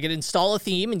install a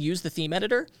theme and use the theme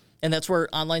editor. And that's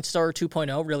where Online Store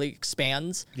 2.0 really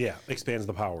expands. Yeah, expands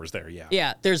the powers there, yeah.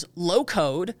 Yeah, there's low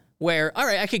code where, all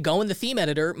right, I could go in the theme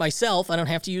editor myself. I don't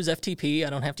have to use FTP. I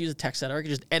don't have to use a text editor. I could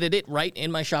just edit it right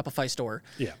in my Shopify store.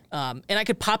 Yeah. And I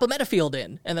could pop a metafield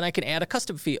in, and then I can add a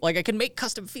custom field. Like, I can make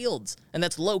custom fields, and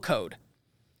that's low code.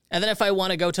 And then if I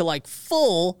want to go to,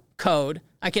 full code,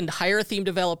 I can hire a theme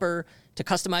developer to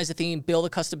customize a theme, build a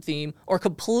custom theme, or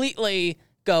completely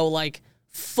go,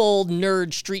 full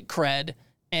nerd street cred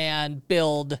and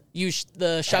use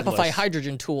the Shopify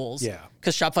Hydrogen tools. Yeah.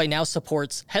 Because Shopify now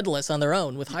supports headless on their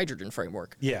own with Hydrogen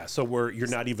framework. Yeah, so you're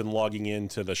not even logging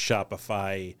into the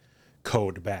Shopify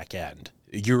code back end.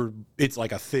 It's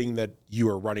like a thing that you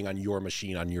are running on your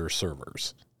machine on your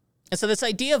servers. And so this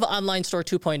idea of Online Store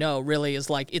 2.0 really is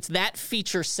it's that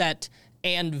feature set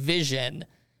and vision.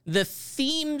 The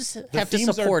themes have to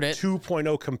support it.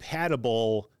 2.0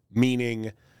 compatible,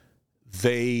 meaning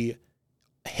they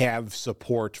have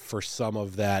support for some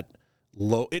of that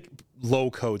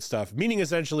low code stuff, meaning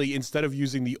essentially instead of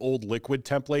using the old Liquid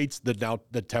templates, the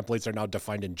templates are now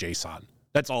defined in JSON.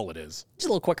 That's all it is. Just a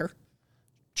little quicker.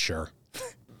 Sure.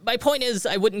 My point is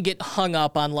I wouldn't get hung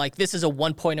up on this is a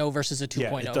 1.0 versus a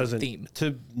 2.0 theme.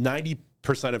 To 90%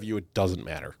 of you, it doesn't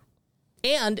matter.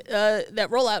 And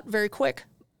that rollout very quick.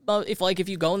 If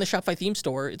you go in the Shopify theme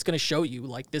store, it's going to show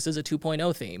you this is a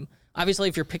 2.0 theme. Obviously,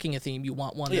 if you're picking a theme, you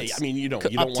want one that's you don't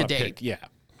want to pick. Yeah.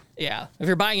 Yeah. If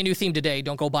you're buying a new theme today,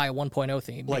 don't go buy a 1.0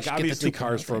 theme. Obviously,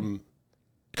 cars from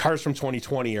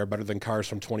 2020 are better than cars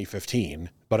from 2015,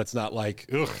 but it's not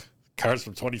cars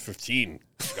from 2015,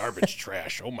 garbage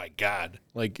trash. Oh my God.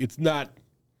 It's not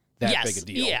that big a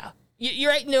deal. Yeah.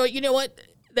 You're right. No, you know what?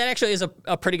 That actually is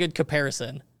a pretty good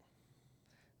comparison.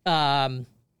 Edwin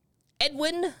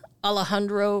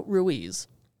Alejandro Ruiz.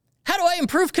 How do I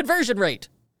improve conversion rate?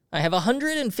 I have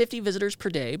 150 visitors per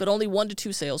day, but only 1 to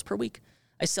 2 sales per week.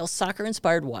 I sell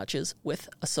soccer-inspired watches with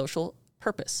a social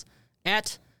purpose.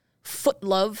 At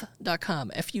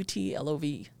footlove.com,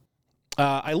 F-U-T-L-O-V.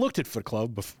 I looked at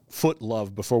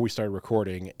Footlove before we started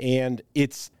recording, and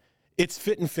it's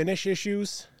fit and finish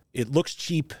issues. It looks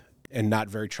cheap and not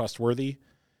very trustworthy,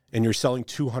 and you're selling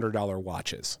 $200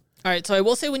 watches. All right, so I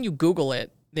will say when you Google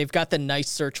it, they've got the nice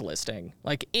search listing.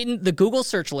 In the Google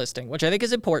search listing, which I think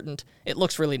is important, it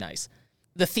looks really nice.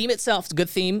 The theme itself is a good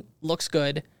theme, looks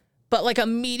good. But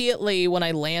immediately when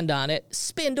I land on it,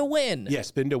 spin to win. Yeah,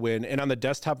 spin to win. And on the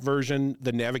desktop version,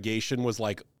 the navigation was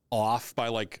off by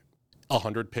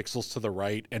 100 pixels to the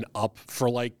right and up for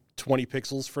 20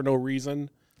 pixels for no reason.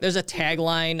 There's a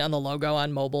tagline on the logo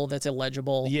on mobile that's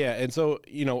illegible. Yeah, and so,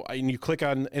 and you click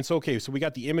on, and so, okay, so we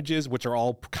got the images, which are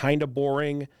all kind of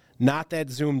boring, not that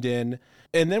zoomed in.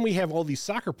 And then we have all these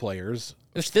soccer players.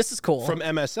 This is cool. From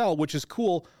MSL, which is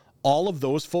cool. All of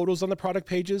those photos on the product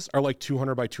pages are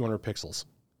 200 by 200 pixels.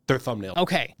 They're thumbnail.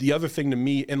 Okay. The other thing to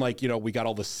me, and we got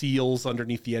all the seals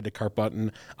underneath the add to cart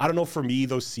button. I don't know, for me,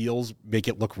 those seals make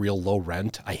it look real low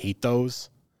rent. I hate those.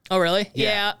 Oh, really?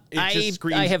 Yeah.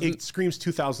 It screams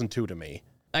 2002 to me.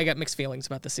 I got mixed feelings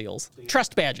about the seals.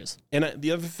 Trust badges. And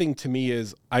the other thing to me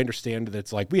is I understand that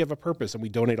it's like we have a purpose and we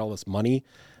donate all this money.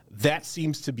 That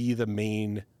seems to be the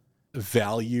main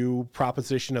value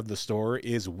proposition of the store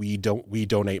is we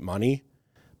donate money.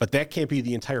 But that can't be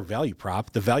the entire value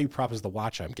prop. The value prop is the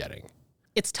watch I'm getting.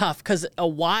 It's tough because a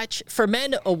watch, for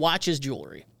men, a watch is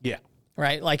jewelry. Yeah.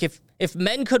 Right? Like if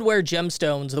men could wear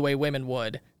gemstones the way women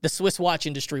would, the Swiss watch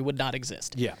industry would not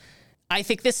exist. Yeah. I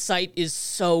think this site is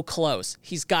so close.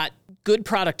 He's got good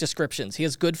product descriptions. He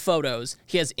has good photos.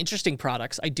 He has interesting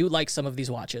products. I do like some of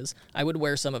these watches. I would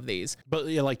wear some of these. But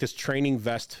yeah, like this training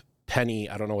vest penny,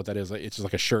 I don't know what that is. It's just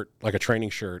like a shirt, like a training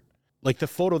shirt. Like the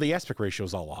photo, the aspect ratio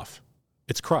is all off.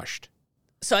 It's crushed.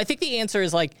 So I think the answer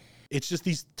is like... It's just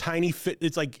these tiny fit.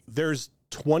 It's like there's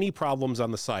 20 problems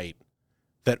on the site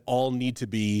that all need to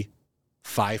be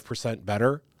 5%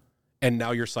 better. And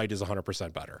now your site is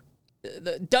 100% better.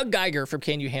 Doug Geiger from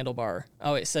Can You Handlebar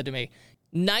always said to me,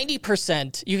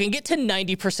 90%, you can get to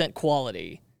 90%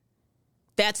 quality.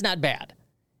 That's not bad.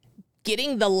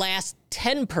 Getting the last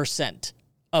 10%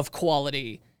 of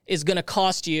quality is going to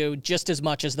cost you just as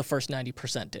much as the first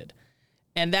 90% did.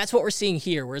 And that's what we're seeing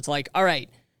here, where it's like, all right,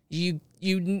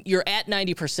 you're at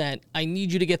 90%. I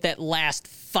need you to get that last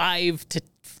 5 to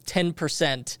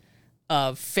 10%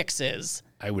 of fixes.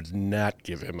 I would not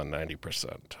give him a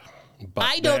 90%. But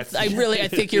I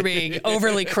think you're being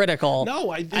overly critical. No,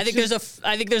 I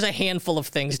think there's a handful of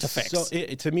things to fix. So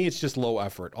to me, it's just low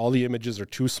effort. All the images are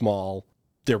too small.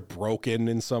 They're broken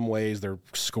in some ways. They're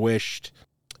squished.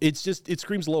 It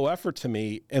screams low effort to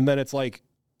me. And then it's like,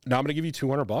 now I'm going to give you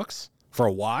 $200 for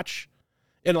a watch.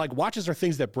 And like watches are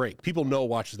things that break. People know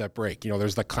watches that break. You know,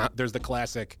 there's the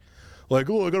classic, like,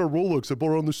 oh, I got a Rolex I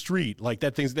bought on the street. Like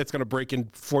that's going to break in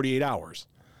 48 hours.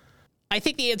 I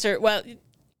think the answer, well,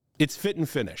 it's fit and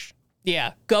finish.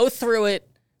 Yeah. Go through it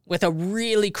with a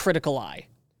really critical eye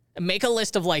and make a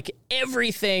list of like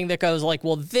everything that goes like,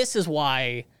 well, this is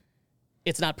why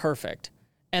it's not perfect.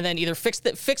 And then either fix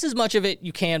as much of it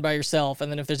you can by yourself.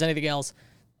 And then if there's anything else,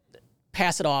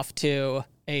 pass it off to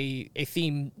a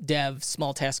theme dev,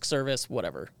 small task service,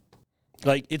 whatever.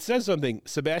 Like it says something.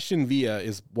 Sebastian Villa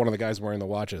is one of the guys wearing the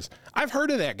watches. I've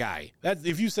heard of that guy.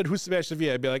 If you said who's Sebastian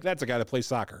Villa, I'd be like, that's a guy that plays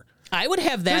soccer. I would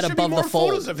have that there above be more the fold.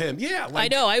 Photos of him. Yeah, I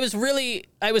know. I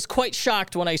was quite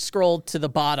shocked when I scrolled to the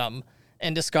bottom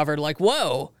and discovered like,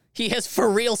 whoa, he has for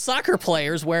real soccer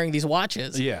players wearing these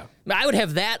watches. Yeah, I would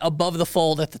have that above the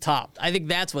fold at the top. I think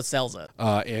that's what sells it.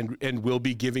 And we'll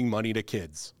be giving money to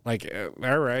kids. Like,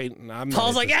 all right.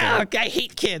 Paul's like, I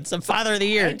hate kids. I'm Father of the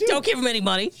Year. Don't give them any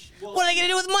money. Well, what are they going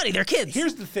to do with money? They're kids.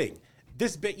 Here's the thing.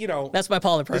 That's my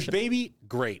Paul impression. This baby,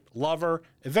 great. Love her.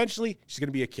 Eventually, she's going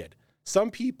to be a kid.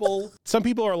 Some people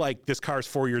are like, this car's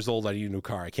 4 years old. I need a new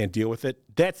car. I can't deal with it.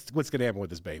 That's what's going to happen with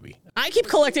this baby. I keep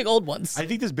collecting old ones. I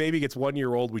think this baby gets 1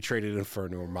 year old. We trade it in for a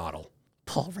newer model.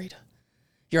 Paul Rita,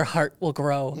 your heart will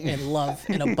grow in love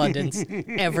and abundance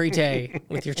every day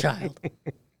with your child.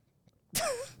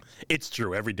 It's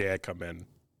true. Every day I come in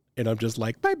and I'm just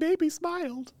like, my baby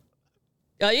smiled.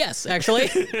 Yes, actually.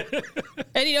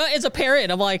 And, as a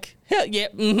parent, I'm like, yeah,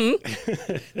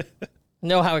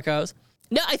 know how it goes.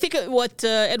 No, I think what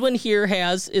Edwin here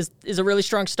has is a really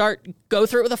strong start. Go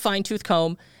through it with a fine-tooth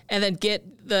comb, and then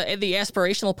get the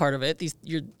aspirational part of it.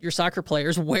 Your soccer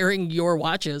players wearing your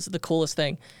watches, the coolest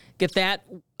thing. Get that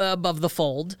above the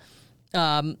fold.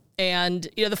 And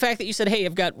the fact that you said, hey,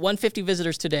 I've got 150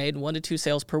 visitors today and 1 to 2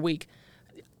 sales per week.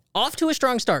 Off to a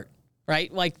strong start,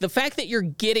 right? Like the fact that you're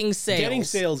getting sales. Getting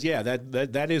sales, yeah,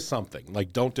 that is something.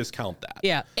 Like, don't discount that.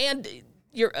 Yeah, and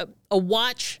you're a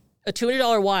watch. A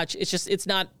 $200 watch, it's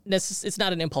not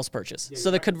an impulse purchase. Yeah,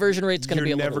 so the conversion rate's going to be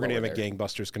a little You're never going to have a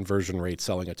gangbusters conversion rate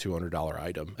selling a $200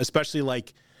 item, especially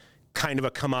like kind of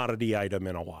a commodity item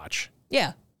in a watch.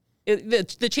 Yeah.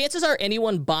 The chances are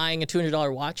anyone buying a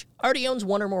 $200 watch already owns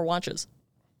 1 or more watches.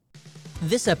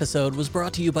 This episode was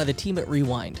brought to you by the team at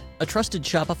Rewind, a trusted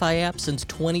Shopify app since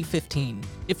 2015.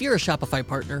 If you're a Shopify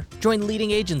partner, join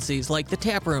leading agencies like The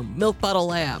Taproom, Milk Bottle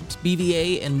Labs,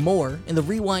 BVA, and more in the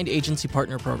Rewind Agency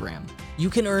Partner Program.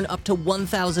 You can earn up to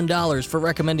 $1,000 for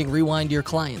recommending Rewind to your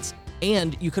clients,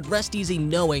 and you could rest easy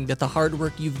knowing that the hard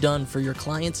work you've done for your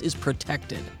clients is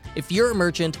protected. If you're a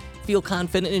merchant, feel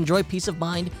confident and enjoy peace of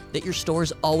mind that your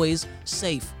store's always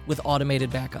safe with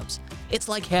automated backups. It's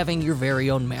like having your very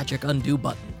own magic undo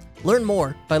button. Learn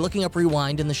more by looking up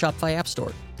Rewind in the Shopify App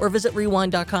Store or visit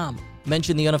rewind.com.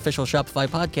 Mention the unofficial Shopify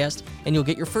podcast and you'll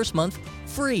get your first month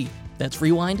free. That's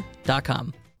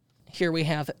rewind.com. Here we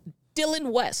have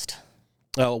Dylan West.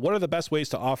 What are the best ways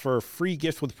to offer free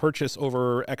gift with purchase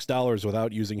over X dollars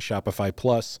without using Shopify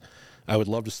Plus? I would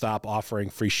love to stop offering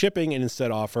free shipping and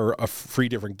instead offer a free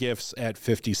different gifts at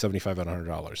 $50, $75, and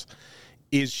 $100.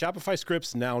 Is Shopify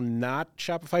Scripts now not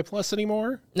Shopify Plus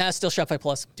anymore? No, it's still Shopify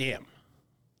Plus. Damn.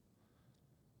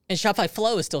 And Shopify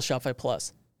Flow is still Shopify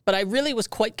Plus. But I really was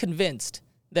quite convinced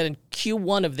that in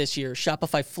Q1 of this year,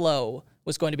 Shopify Flow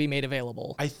was going to be made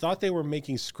available. I thought they were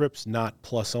making Scripts not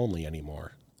Plus only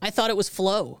anymore. I thought it was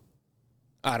Flow.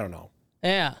 I don't know.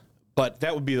 Yeah. But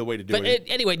that would be the way to do it.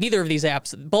 But anyway, neither of these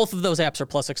apps, both of those apps are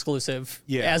Plus exclusive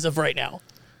as of right now.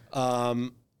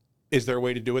 Is there a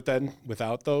way to do it then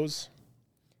without those?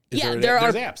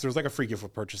 There's apps. There's like a free gift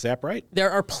with purchase app, right?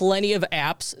 There are plenty of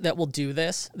apps that will do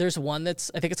this. There's one I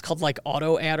think it's called like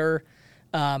Auto Adder.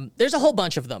 There's a whole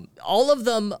bunch of them. All of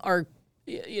them are,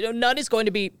 none is going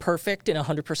to be perfect in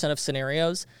 100% of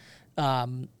scenarios.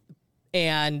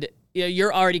 And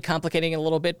you're already complicating it a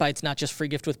little bit by it's not just free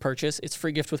gift with purchase. It's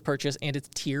free gift with purchase and it's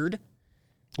tiered.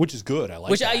 Which is good. I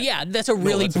like that. That's a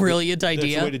really brilliant idea.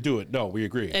 That's the way to do it. No, we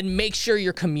agree. And make sure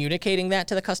you're communicating that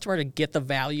to the customer to get the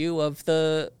value of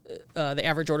the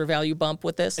average order value bump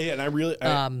with this. Yeah,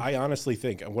 and I honestly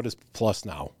think, what is Plus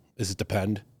now? Does it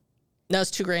depend? No,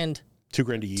 it's $2,000.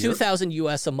 $2,000 a year? $2,000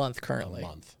 US a month currently. A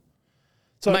month.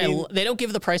 So they don't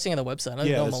give the pricing on the website. I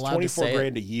don't know if I'm allowed to say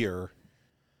 $24,000 a year.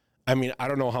 I mean, I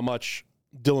don't know how much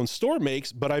Dylan's store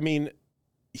makes, but I mean,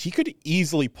 he could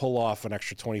easily pull off an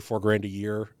extra $24,000 a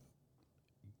year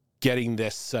getting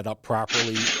this set up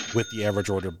properly with the average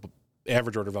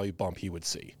order value bump he would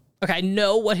see. Okay, I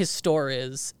know what his store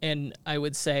is, and I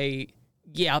would say,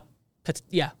 yeah,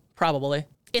 probably.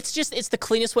 It's the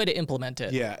cleanest way to implement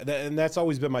it. Yeah, and that's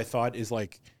always been my thought is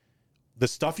like the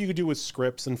stuff you could do with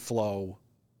Scripts and Flow.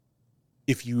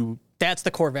 That's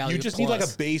the core value. You just need like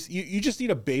a base. You just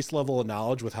need a base level of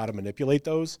knowledge with how to manipulate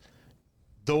those.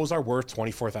 Those are worth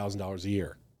 $24,000 a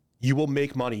year. You will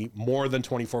make money more than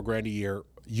 $24,000 a year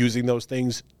using those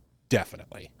things.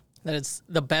 Definitely. That is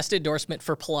the best endorsement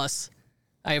for Plus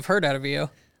I have heard out of you.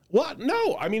 What?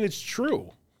 No, I mean, it's true.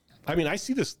 I mean, I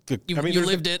see this. You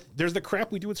lived it. There's the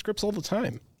crap we do with Scripts all the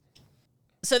time.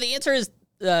 So the answer is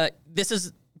this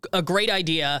is a great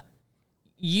idea.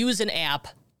 Use an app.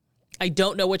 I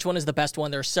don't know which one is the best one.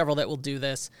 There are several that will do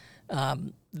this.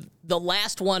 The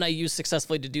last one I used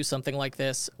successfully to do something like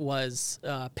this was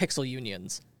Pixel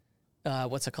Unions.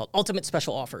 What's it called? Ultimate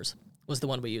Special Offers was the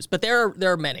one we used. But there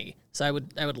are many, so I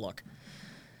would look.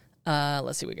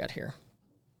 Let's see what we got here.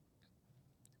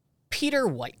 Peter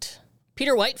White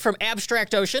from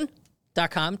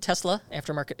AbstractOcean.com, Tesla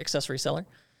aftermarket accessory seller,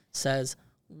 says,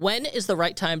 when is the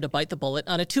right time to bite the bullet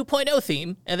on a 2.0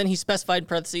 theme? And then he specified in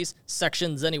parentheses,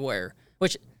 sections anywhere,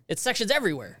 which it's sections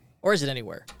everywhere. Or is it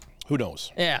anywhere? Who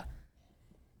knows? Yeah.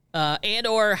 And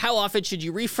or how often should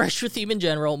you refresh your theme in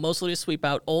general, mostly to sweep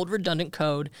out old redundant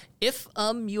code if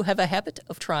you have a habit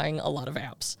of trying a lot of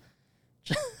apps?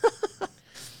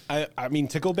 I mean,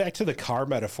 to go back to the car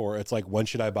metaphor, it's like, when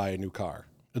should I buy a new car?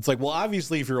 It's like, well,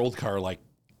 obviously, if your old car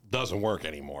doesn't work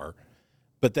anymore,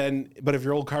 but if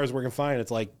your old car is working fine,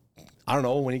 it's like, I don't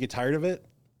know, when you get tired of it,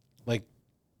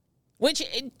 which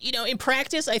in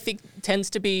practice, I think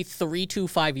tends to be 3 to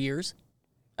 5 years.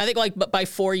 I think by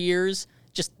 4 years,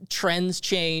 just trends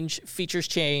change, features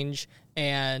change,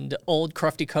 and old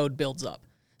crufty code builds up.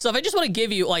 So if I just want to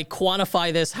give you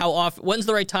quantify this, how often, when's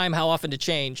the right time, how often to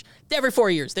change? Every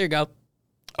 4 years. There you go.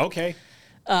 Okay.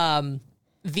 And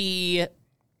you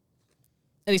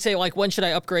say when should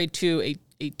I upgrade to a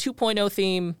 2.0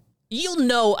 theme? You'll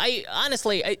know. I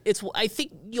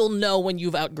think you'll know when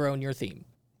you've outgrown your theme.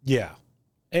 Yeah.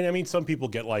 And I mean, some people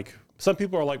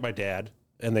are like my dad,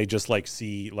 and they just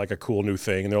see a cool new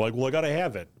thing, and they're like, well, I got to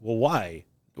have it. Well, why?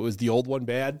 Was the old one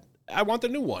bad? I want the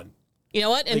new one. You know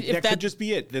what? And if that could just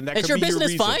be it. Then that could be your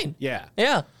business, reason. Fine. Yeah.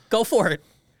 Yeah. Go for it.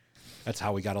 That's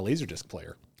how we got a Laserdisc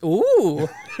player. Ooh.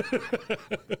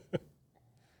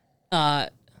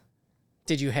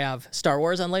 Did you have Star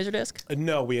Wars on Laserdisc?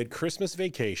 No, we had Christmas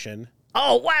Vacation.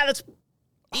 Oh, wow. That's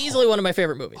easily one of my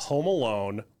favorite movies. Home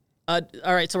Alone. All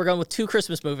right, so we're going with 2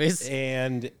 Christmas movies.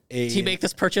 And Did you make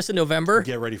this purchase in November?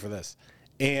 Get ready for this.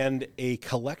 And a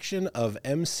collection of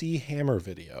MC Hammer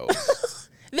videos.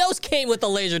 Those came with the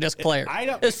Laserdisc player.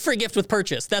 It was free gift with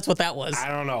purchase. That's what that was. I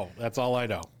don't know. That's all I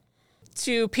know.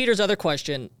 To Peter's other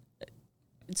question,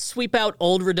 sweep out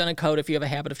old redundant code if you have a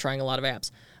habit of trying a lot of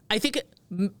apps. I think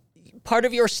part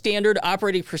of your standard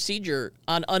operating procedure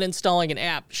on uninstalling an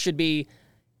app should be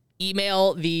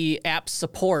email the app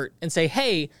support and say,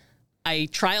 hey, I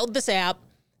trialed this app.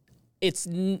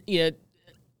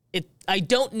 I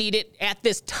don't need it at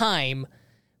this time,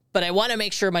 but I want to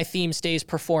make sure my theme stays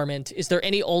performant. Is there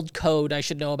any old code I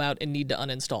should know about and need to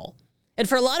uninstall? And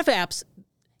for a lot of apps,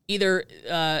 either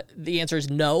the answer is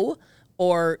no,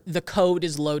 or the code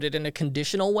is loaded in a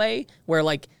conditional way where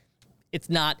like it's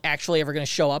not actually ever going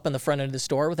to show up on the front end of the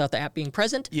store without the app being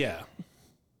present. Yeah.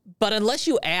 But unless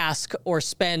you ask or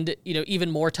spend,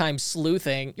 even more time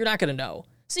sleuthing, you're not going to know.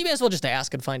 So you may as well just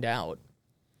ask and find out.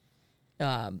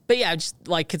 But yeah, just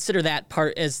like consider that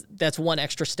part as that's one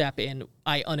extra step in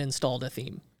I uninstalled a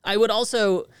theme. I would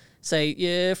also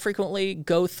say frequently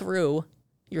go through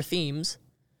your themes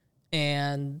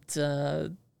and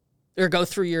or go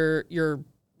through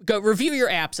go review your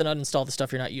apps and uninstall the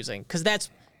stuff you're not using, because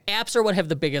apps are what have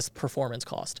the biggest performance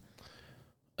cost.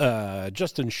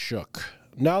 Justin Shook.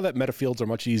 Now that Metafields are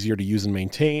much easier to use and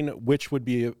maintain, which would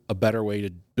be a better way to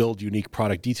build unique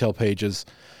product detail pages,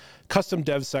 custom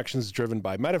dev sections driven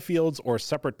by Metafields, or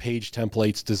separate page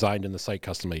templates designed in the site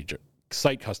customizer?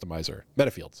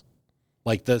 Metafields.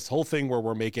 Like this whole thing where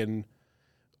we're making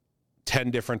 10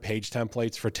 different page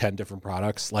templates for 10 different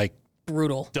products, like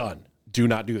brutal. Done. Do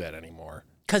not do that anymore.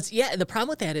 Because, the problem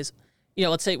with that is,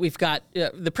 let's say we've got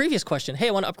the previous question, hey,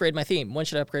 I want to upgrade my theme. When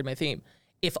should I upgrade my theme?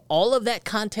 If all of that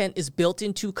content is built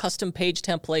into custom page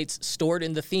templates stored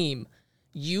in the theme,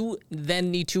 you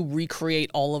then need to recreate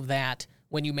all of that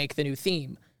when you make the new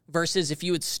theme. Versus if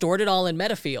you had stored it all in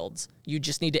Metafields, you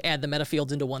just need to add the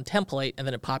Metafields into one template and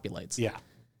then it populates. Yeah.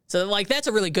 So, that's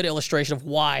a really good illustration of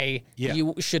why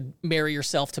you should marry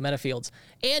yourself to Metafields.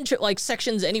 And,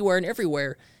 sections anywhere and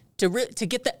everywhere, to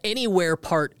get the anywhere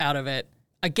part out of it,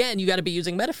 again, you got to be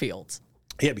using Metafields.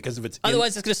 Yeah, because if it's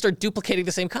otherwise, it's going to start duplicating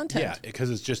the same content. Yeah, because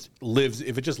if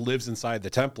it just lives inside the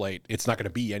template, it's not going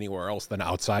to be anywhere else than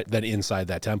inside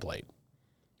that template.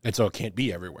 And so it can't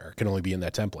be everywhere. It can only be in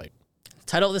that template. The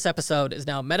title of this episode is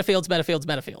now Metafields.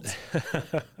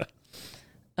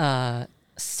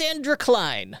 Sandra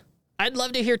Klein. I'd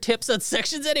love to hear tips on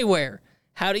sections anywhere.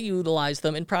 How to utilize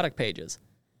them in product pages.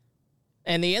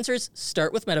 And the answer is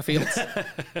start with Metafields.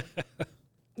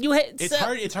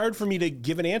 It's hard for me to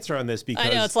give an answer on this because I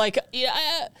know it's like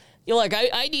I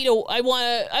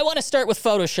want to start with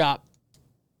Photoshop.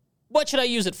 What should I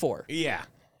use it for? Yeah.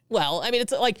 Well, I mean,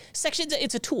 it's like sections.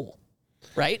 It's a tool,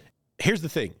 right? Here's the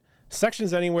thing: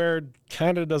 Sections Anywhere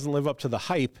kind of doesn't live up to the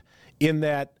hype in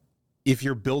that if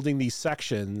you're building these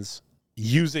sections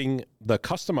using the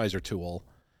customizer tool,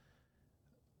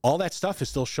 all that stuff is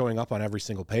still showing up on every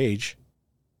single page.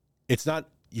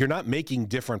 You're not making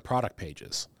different product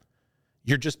pages.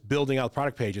 You're just building out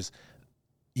product pages.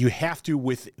 You have to,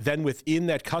 within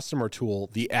that customer tool,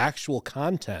 the actual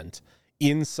content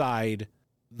inside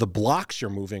the blocks you're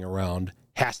moving around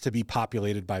has to be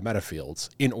populated by Metafields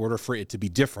in order for it to be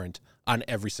different on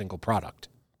every single product.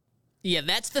 Yeah,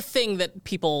 that's the thing that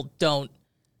people don't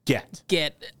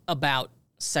get about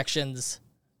sections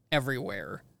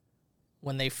everywhere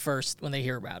when they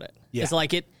hear about it. Yeah. It's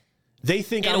like they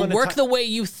think it'll work the way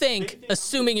you think,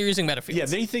 assuming you're using Metafields. Yeah,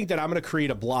 they think that I'm going to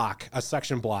create a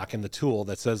section block in the tool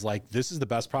that says, like, this is the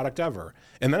best product ever.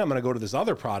 And then I'm going to go to this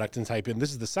other product and type in,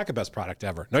 this is the second best product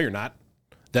ever. No, you're not.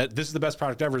 That this is the best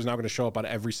product ever is now going to show up on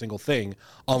every single thing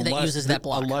unless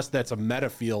that's a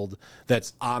Metafield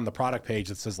that's on the product page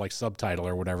that says, like, subtitle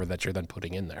or whatever that you're then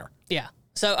putting in there. Yeah.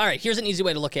 So, all right, here's an easy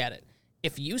way to look at it.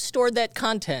 If you stored that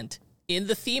content in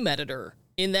the theme editor,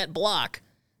 in that block,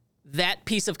 that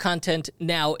piece of content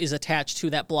now is attached to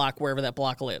that block wherever that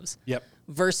block lives. Yep.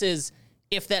 Versus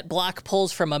if that block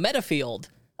pulls from a Metafield,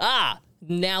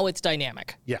 now it's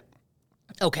dynamic. Yeah.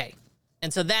 Okay.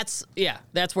 And so that's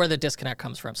where the disconnect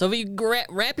comes from. So if you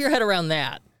wrap your head around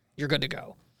that, you're good to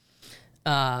go.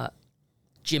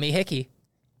 Jimmy Hickey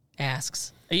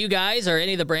asks, are you guys or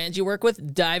any of the brands you work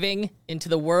with diving into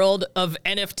the world of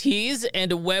NFTs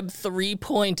and Web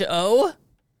 3.0?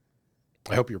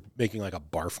 I hope you're making like a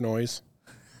barf noise.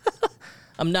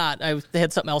 I'm not. I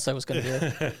had something else I was going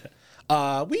to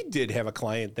do. We did have a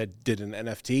client that did an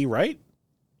NFT, right?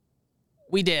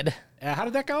 We did. How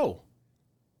did that go?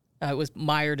 It was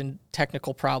mired in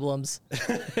technical problems.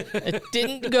 It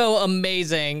didn't go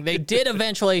amazing. They did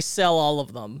eventually sell all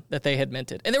of them that they had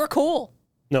minted. And they were cool.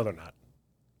 No, they're not.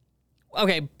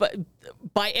 Okay, but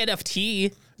by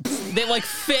NFT, they like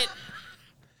fit...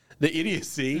 The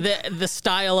idiocy. The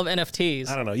style of NFTs.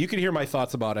 I don't know. You can hear my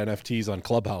thoughts about NFTs on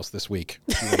Clubhouse this week.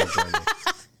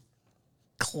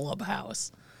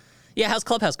 Clubhouse. Yeah, how's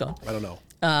Clubhouse going? I don't know.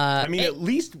 At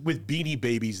least with Beanie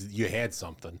Babies, you had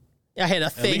something. I had a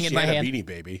thing in my hand. A Beanie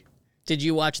Baby. Did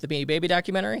you watch the Beanie Baby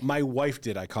documentary? My wife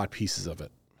did. I caught pieces of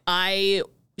it.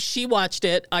 She watched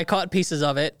it. I caught pieces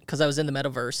of it because I was in the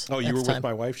metaverse. Oh, you were with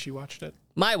my wife? She watched it?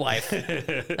 My wife.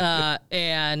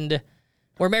 And...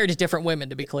 We're married to different women,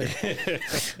 to be clear.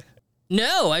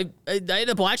 No, I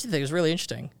ended up watching the thing. It was really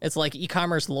interesting. It's like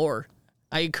e-commerce lore.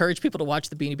 I encourage people to watch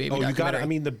the Beanie Baby documentary. You got it. I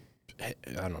mean,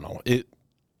 I don't know.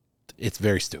 It's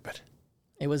very stupid.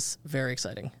 It was very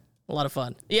exciting. A lot of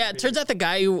fun. Yeah, it turns out the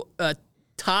guy who,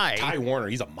 Ty Warner,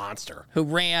 he's a monster. Who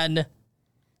created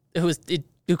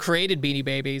Beanie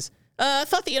Babies,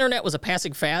 thought the internet was a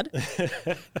passing fad.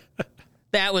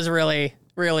 That was really,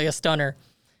 really a stunner.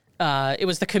 It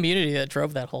was the community that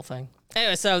drove that whole thing.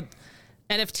 Anyway, so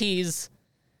NFTs.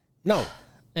 No.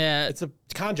 It's a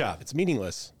con job. It's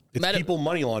meaningless. It's people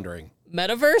money laundering.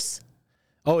 Metaverse?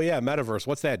 Oh, yeah, metaverse.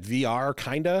 What's that? VR,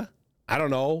 kinda? I don't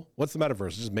know. What's the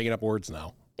metaverse? Just making up words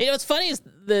now. You know, what's funny is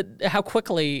how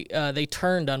quickly they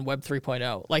turned on Web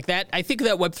 3.0. Like that, I think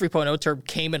that Web 3.0 term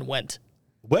came and went.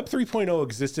 Web 3.0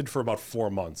 existed for about 4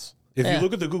 months. If you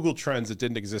look at the Google Trends, it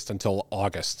didn't exist until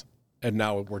August, and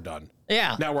now we're done.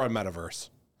 Yeah. Now we're on metaverse.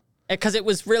 Because it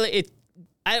was really,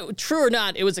 true or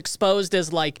not, it was exposed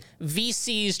as like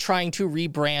VCs trying to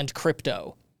rebrand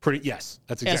crypto. Yes,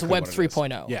 that's exactly as Web what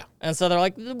 3.0. Yeah. And so they're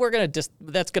like,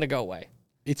 that's going to go away.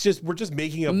 We're just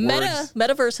making up words.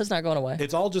 Metaverse has not gone away.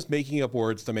 It's all just making up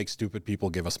words to make stupid people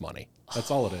give us money.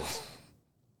 That's all it is.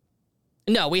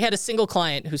 No, we had a single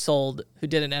client who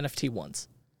did an NFT once.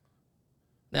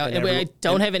 Now, I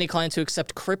don't have any clients who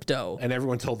accept crypto. And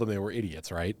everyone told them they were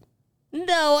idiots, right?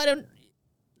 No, I don't.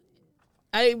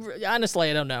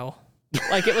 Honestly, I don't know.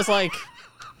 Like, it was like,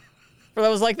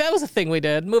 that was a thing we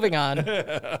did. Moving on.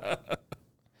 I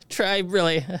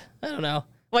don't know.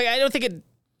 Like, I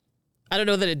don't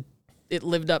know that it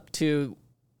lived up to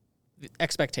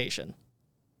expectation.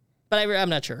 But I'm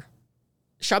not sure.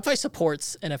 Shopify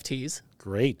supports NFTs.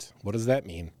 Great. What does that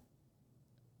mean?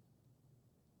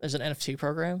 There's an NFT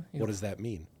program. What does that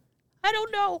mean? I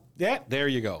don't know. Yeah, there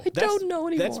you go. I don't know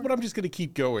anymore. That's what I'm just going to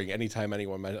keep going anytime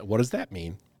anyone might. What does that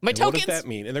mean? My tokens. What does that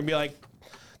mean? And they're going to be like,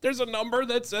 there's a number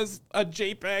that says a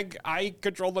JPEG. I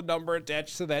control the number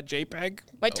attached to that JPEG.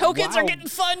 My tokens are getting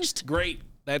funged. Great.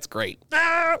 That's great.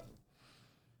 No,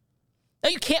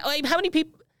 you can't. Like, how many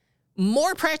people?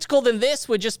 More practical than this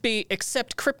would just be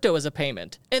accept crypto as a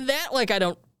payment. And that, I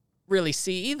don't really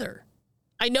see either.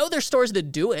 I know there's stores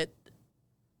that do it.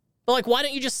 But, why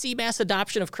don't you just see mass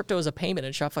adoption of crypto as a payment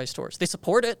in Shopify stores? They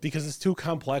support it. Because it's too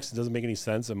complex. It doesn't make any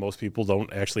sense. And most people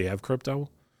don't actually have crypto.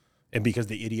 And because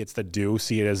the idiots that do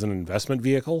see it as an investment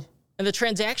vehicle. And the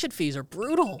transaction fees are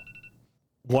brutal.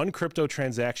 One crypto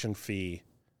transaction fee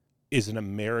is an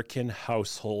American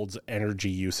household's energy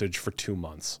usage for 2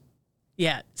 months.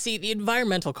 Yeah. See, the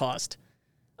environmental cost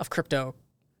of crypto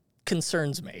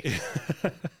concerns me.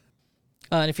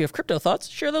 And if you have crypto thoughts,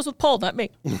 share those with Paul, not me.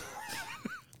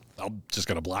 I'm just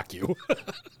going to block you.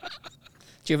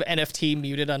 Do you have NFT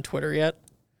muted on Twitter yet?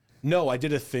 No, I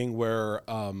did a thing where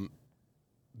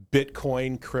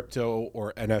Bitcoin, crypto,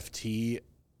 or NFT,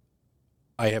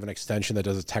 I have an extension that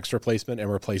does a text replacement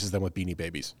and replaces them with Beanie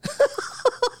Babies.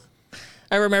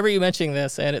 I remember you mentioning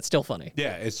this, and it's still funny.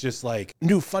 Yeah, it's just like,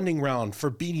 new funding round for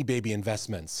Beanie Baby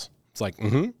investments. It's like,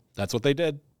 that's what they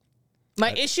did.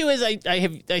 My issue is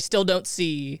I still don't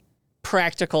see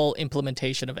practical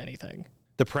implementation of anything.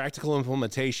 The practical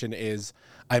implementation is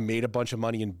I made a bunch of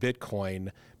money in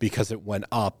Bitcoin because it went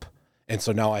up. And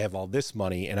so now I have all this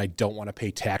money and I don't want to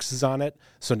pay taxes on it.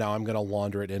 So now I'm going to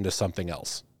launder it into something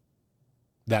else.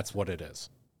 That's what it is.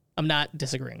 I'm not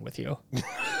disagreeing with you.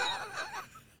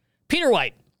 Peter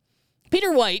White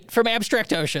from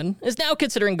Abstract Ocean is now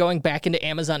considering going back into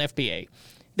Amazon FBA.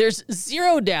 There's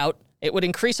zero doubt it would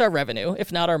increase our revenue,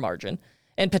 if not our margin,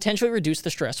 and potentially reduce the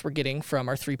stress we're getting from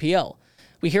our 3PL.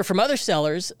 We hear from other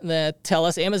sellers that tell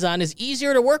us Amazon is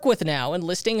easier to work with now and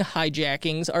listing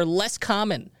hijackings are less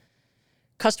common.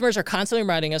 Customers are constantly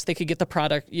reminding us they could get the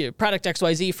product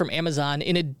XYZ from Amazon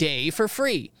in a day for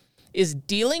free. Is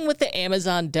dealing with the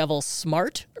Amazon devil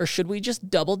smart, or should we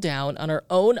just double down on our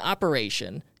own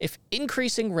operation if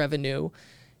increasing revenue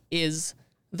is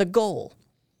the goal?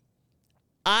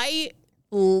 I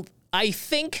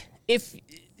think if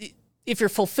your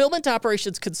fulfillment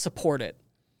operations could support it,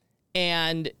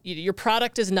 and your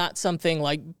product is not something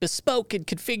like bespoke and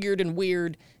configured and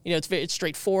weird, it's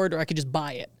straightforward, or I could just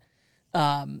buy it,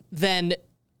 then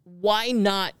why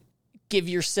not give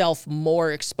yourself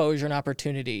more exposure and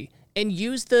opportunity and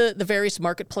use the various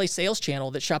marketplace sales channel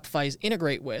that Shopify's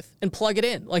integrate with and plug it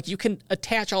in? Like, you can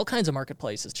attach all kinds of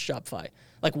marketplaces to Shopify.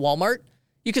 Like Walmart,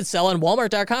 you can sell on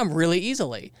Walmart.com really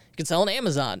easily. You can sell on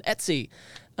Amazon, Etsy.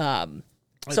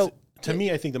 To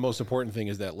me, I think the most important thing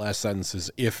is that last sentence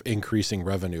is if increasing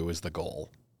revenue is the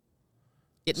goal.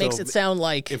 It makes it sound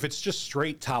like... If it's just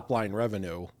straight top-line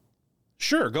revenue,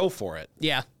 sure, go for it.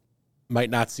 Yeah. Might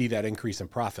not see that increase in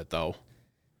profit, though.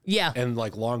 Yeah. And,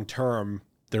 long-term,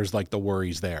 there's, the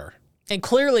worries there. And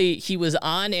clearly he was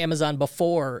on Amazon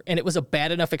before, and it was a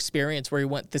bad enough experience where he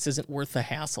went, this isn't worth the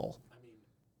hassle.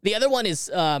 The other one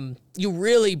is you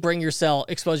really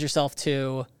expose yourself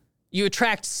to, you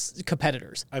attract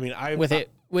competitors. I mean,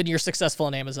 when you're successful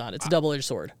on Amazon. It's a double-edged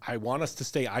sword. I want us to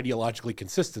stay ideologically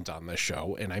consistent on this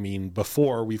show. And I mean,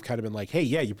 before we've kind of been like, hey,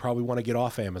 yeah, you probably want to get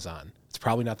off Amazon. It's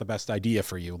probably not the best idea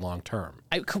for you long term.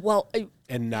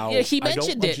 And now he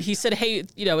mentioned it. He said, hey,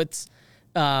 it's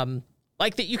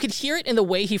like that. You could hear it in the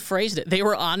way he phrased it. They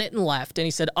were on it and left. And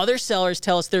he said, other sellers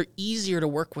tell us they're easier to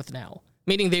work with now,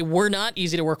 meaning they were not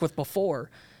easy to work with before.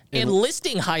 And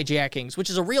listing hijackings, which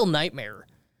is a real nightmare,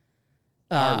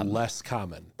 are less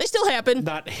common. They still happen.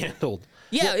 Not handled.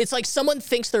 Yeah, it's like someone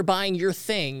thinks they're buying your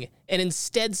thing, and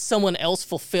instead someone else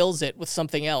fulfills it with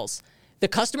something else. The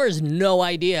customer has no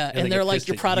idea, and they're like,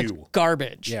 your product's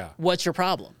garbage. Yeah. What's your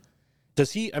problem?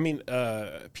 Does he,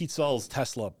 Pete sells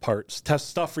Tesla parts,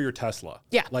 stuff for your Tesla.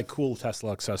 Yeah. Like cool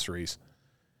Tesla accessories.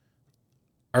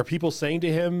 Are people saying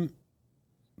to him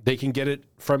they can get it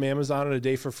from Amazon in a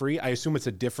day for free? I assume it's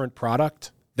a different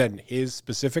product than his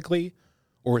specifically.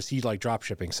 Or is he like drop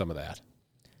shipping some of that?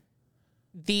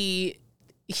 He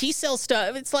sells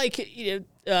stuff. It's like,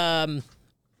 I've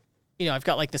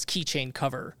got like this keychain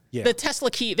cover. Yeah. The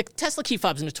Tesla key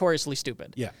fob's notoriously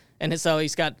stupid. Yeah. And so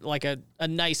he's got like a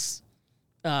nice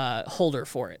holder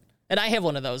for it. And I have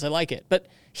one of those. I like it. But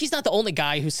he's not the only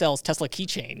guy who sells Tesla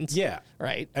keychains. Yeah.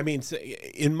 Right. I mean,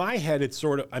 in my head, it's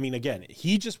sort of, again,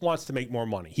 he just wants to make more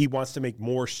money. He wants to make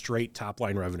more straight top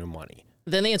line revenue money.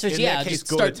 Then the answer is, in that case,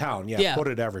 go to town. Yeah, put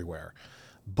it everywhere.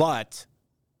 But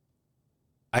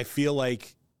I feel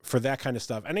like for that kind of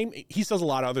stuff, and he sells a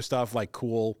lot of other stuff like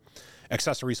cool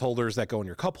accessories holders that go in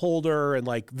your cup holder and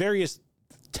like various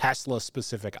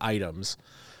Tesla-specific items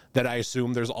that I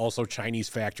assume there's also Chinese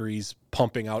factories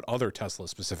pumping out other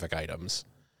Tesla-specific items.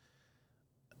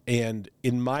 And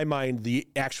in my mind, the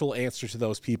actual answer to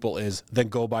those people is, then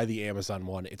go buy the Amazon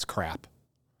one. It's crap.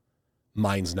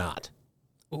 Mine's not.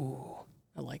 Ooh.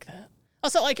 I like that.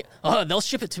 Also, like, they'll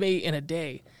ship it to me in a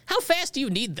day. How fast do you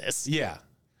need this? Yeah.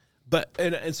 But,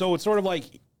 and so it's sort of like...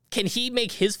 Can he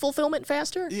make his fulfillment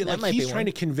faster? Yeah, that like he's trying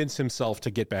to convince himself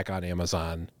to get back on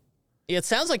Amazon. Yeah, it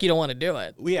sounds like you don't want to do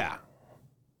it. Yeah.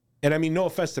 And I mean, no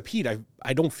offense to Pete,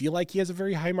 I don't feel like he has a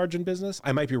very high margin business.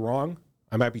 I might be wrong.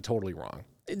 I might be totally wrong.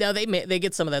 No, they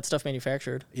get some of that stuff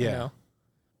manufactured. Yeah. You know?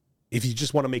 If you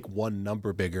just want to make one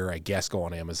number bigger, I guess go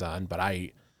on Amazon. But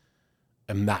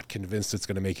I'm not convinced it's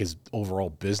going to make his overall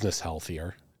business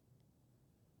healthier.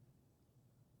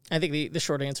 I think the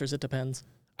short answer is it depends.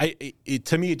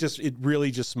 To me, it really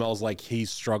just smells like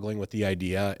he's struggling with the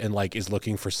idea and like is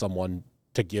looking for someone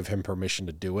to give him permission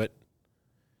to do it.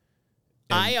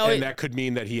 And that could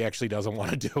mean that he actually doesn't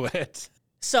want to do it.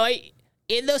 So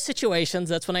in those situations,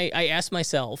 that's when I ask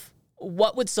myself,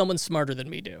 what would someone smarter than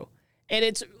me do? And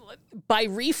it's by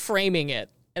reframing it.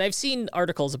 And I've seen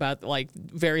articles about like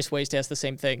various ways to ask the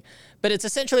same thing, but it's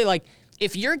essentially like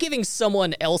if you're giving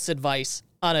someone else advice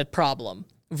on a problem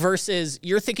versus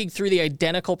you're thinking through the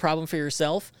identical problem for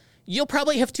yourself, you'll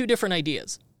probably have two different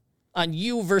ideas on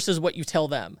you versus what you tell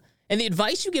them. And the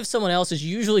advice you give someone else is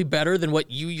usually better than what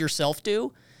you yourself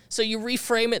do. So you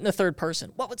reframe it in the third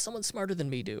person. What would someone smarter than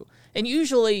me do? And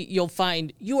usually you'll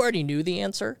find you already knew the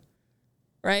answer,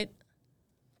 right?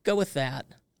 Go with that.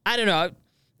 I don't know.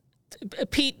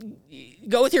 Pete,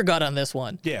 go with your gut on this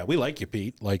one. Yeah, we like you,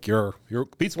 Pete. Like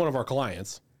Pete's one of our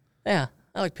clients. Yeah,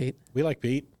 I like Pete. We like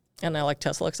Pete. And I like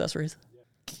Tesla accessories.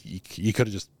 You could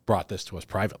have just brought this to us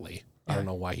privately. Yeah. I don't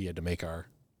know why he had to make our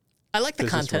I like the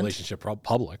business content relationship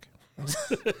public.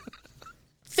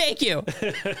 Thank you.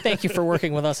 Thank you for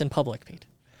working with us in public, Pete.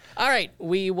 All right,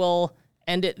 we will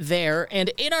end it there. And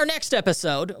in our next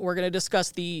episode, we're going to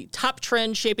discuss the top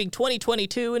trends shaping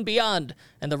 2022 and beyond,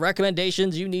 and the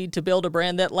recommendations you need to build a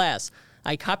brand that lasts.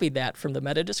 I copied that from the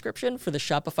meta description for the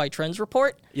Shopify Trends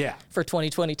Report. Yeah. For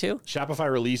 2022.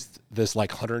 Shopify released this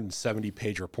like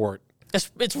 170-page report.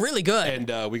 It's really good.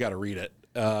 And we got to read it.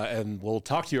 And we'll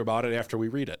talk to you about it after we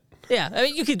read it. Yeah, I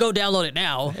mean, you could go download it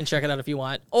now and check it out if you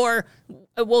want. Or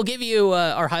we'll give you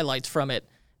our highlights from it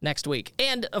next week.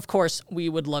 And, of course, we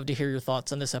would love to hear your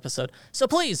thoughts on this episode. So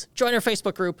please join our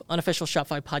Facebook group, Unofficial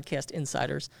Shopify Podcast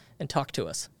Insiders, and talk to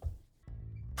us.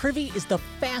 Privy is the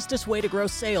fastest way to grow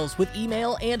sales with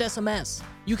email and SMS.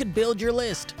 You could build your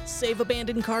list, save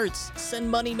abandoned carts, send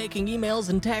money-making emails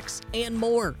and texts, and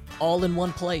more, all in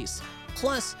one place.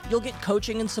 Plus, you'll get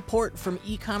coaching and support from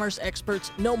e-commerce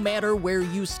experts no matter where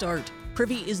you start.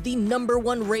 Privy is the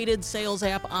 #1 rated sales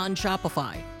app on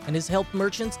Shopify and has helped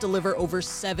merchants deliver over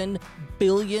 $7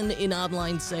 billion in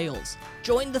online sales.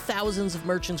 Join the thousands of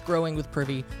merchants growing with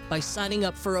Privy by signing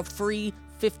up for a free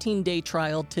 15-day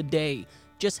trial today.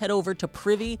 Just head over to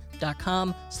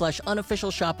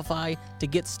privy.com/unofficial Shopify to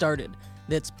get started.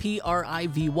 That's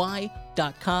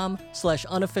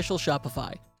privy.com/unofficial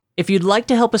Shopify. If you'd like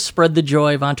to help us spread the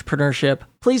joy of entrepreneurship,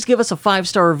 please give us a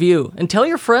 5-star review and tell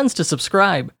your friends to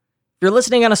subscribe. If you're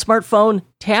listening on a smartphone,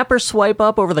 tap or swipe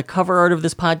up over the cover art of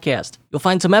this podcast. You'll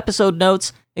find some episode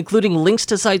notes, including links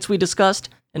to sites we discussed,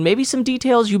 and maybe some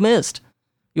details you missed.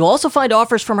 You'll also find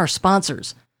offers from our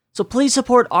sponsors, so please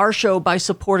support our show by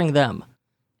supporting them.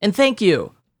 And thank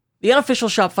you. The Unofficial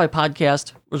Shopify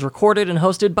podcast was recorded and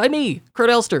hosted by me, Kurt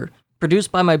Elster,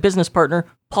 produced by my business partner,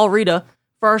 Paul Rita,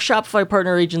 for our Shopify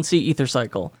partner agency,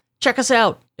 EtherCycle. Check us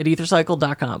out at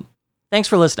ethercycle.com. Thanks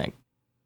for listening.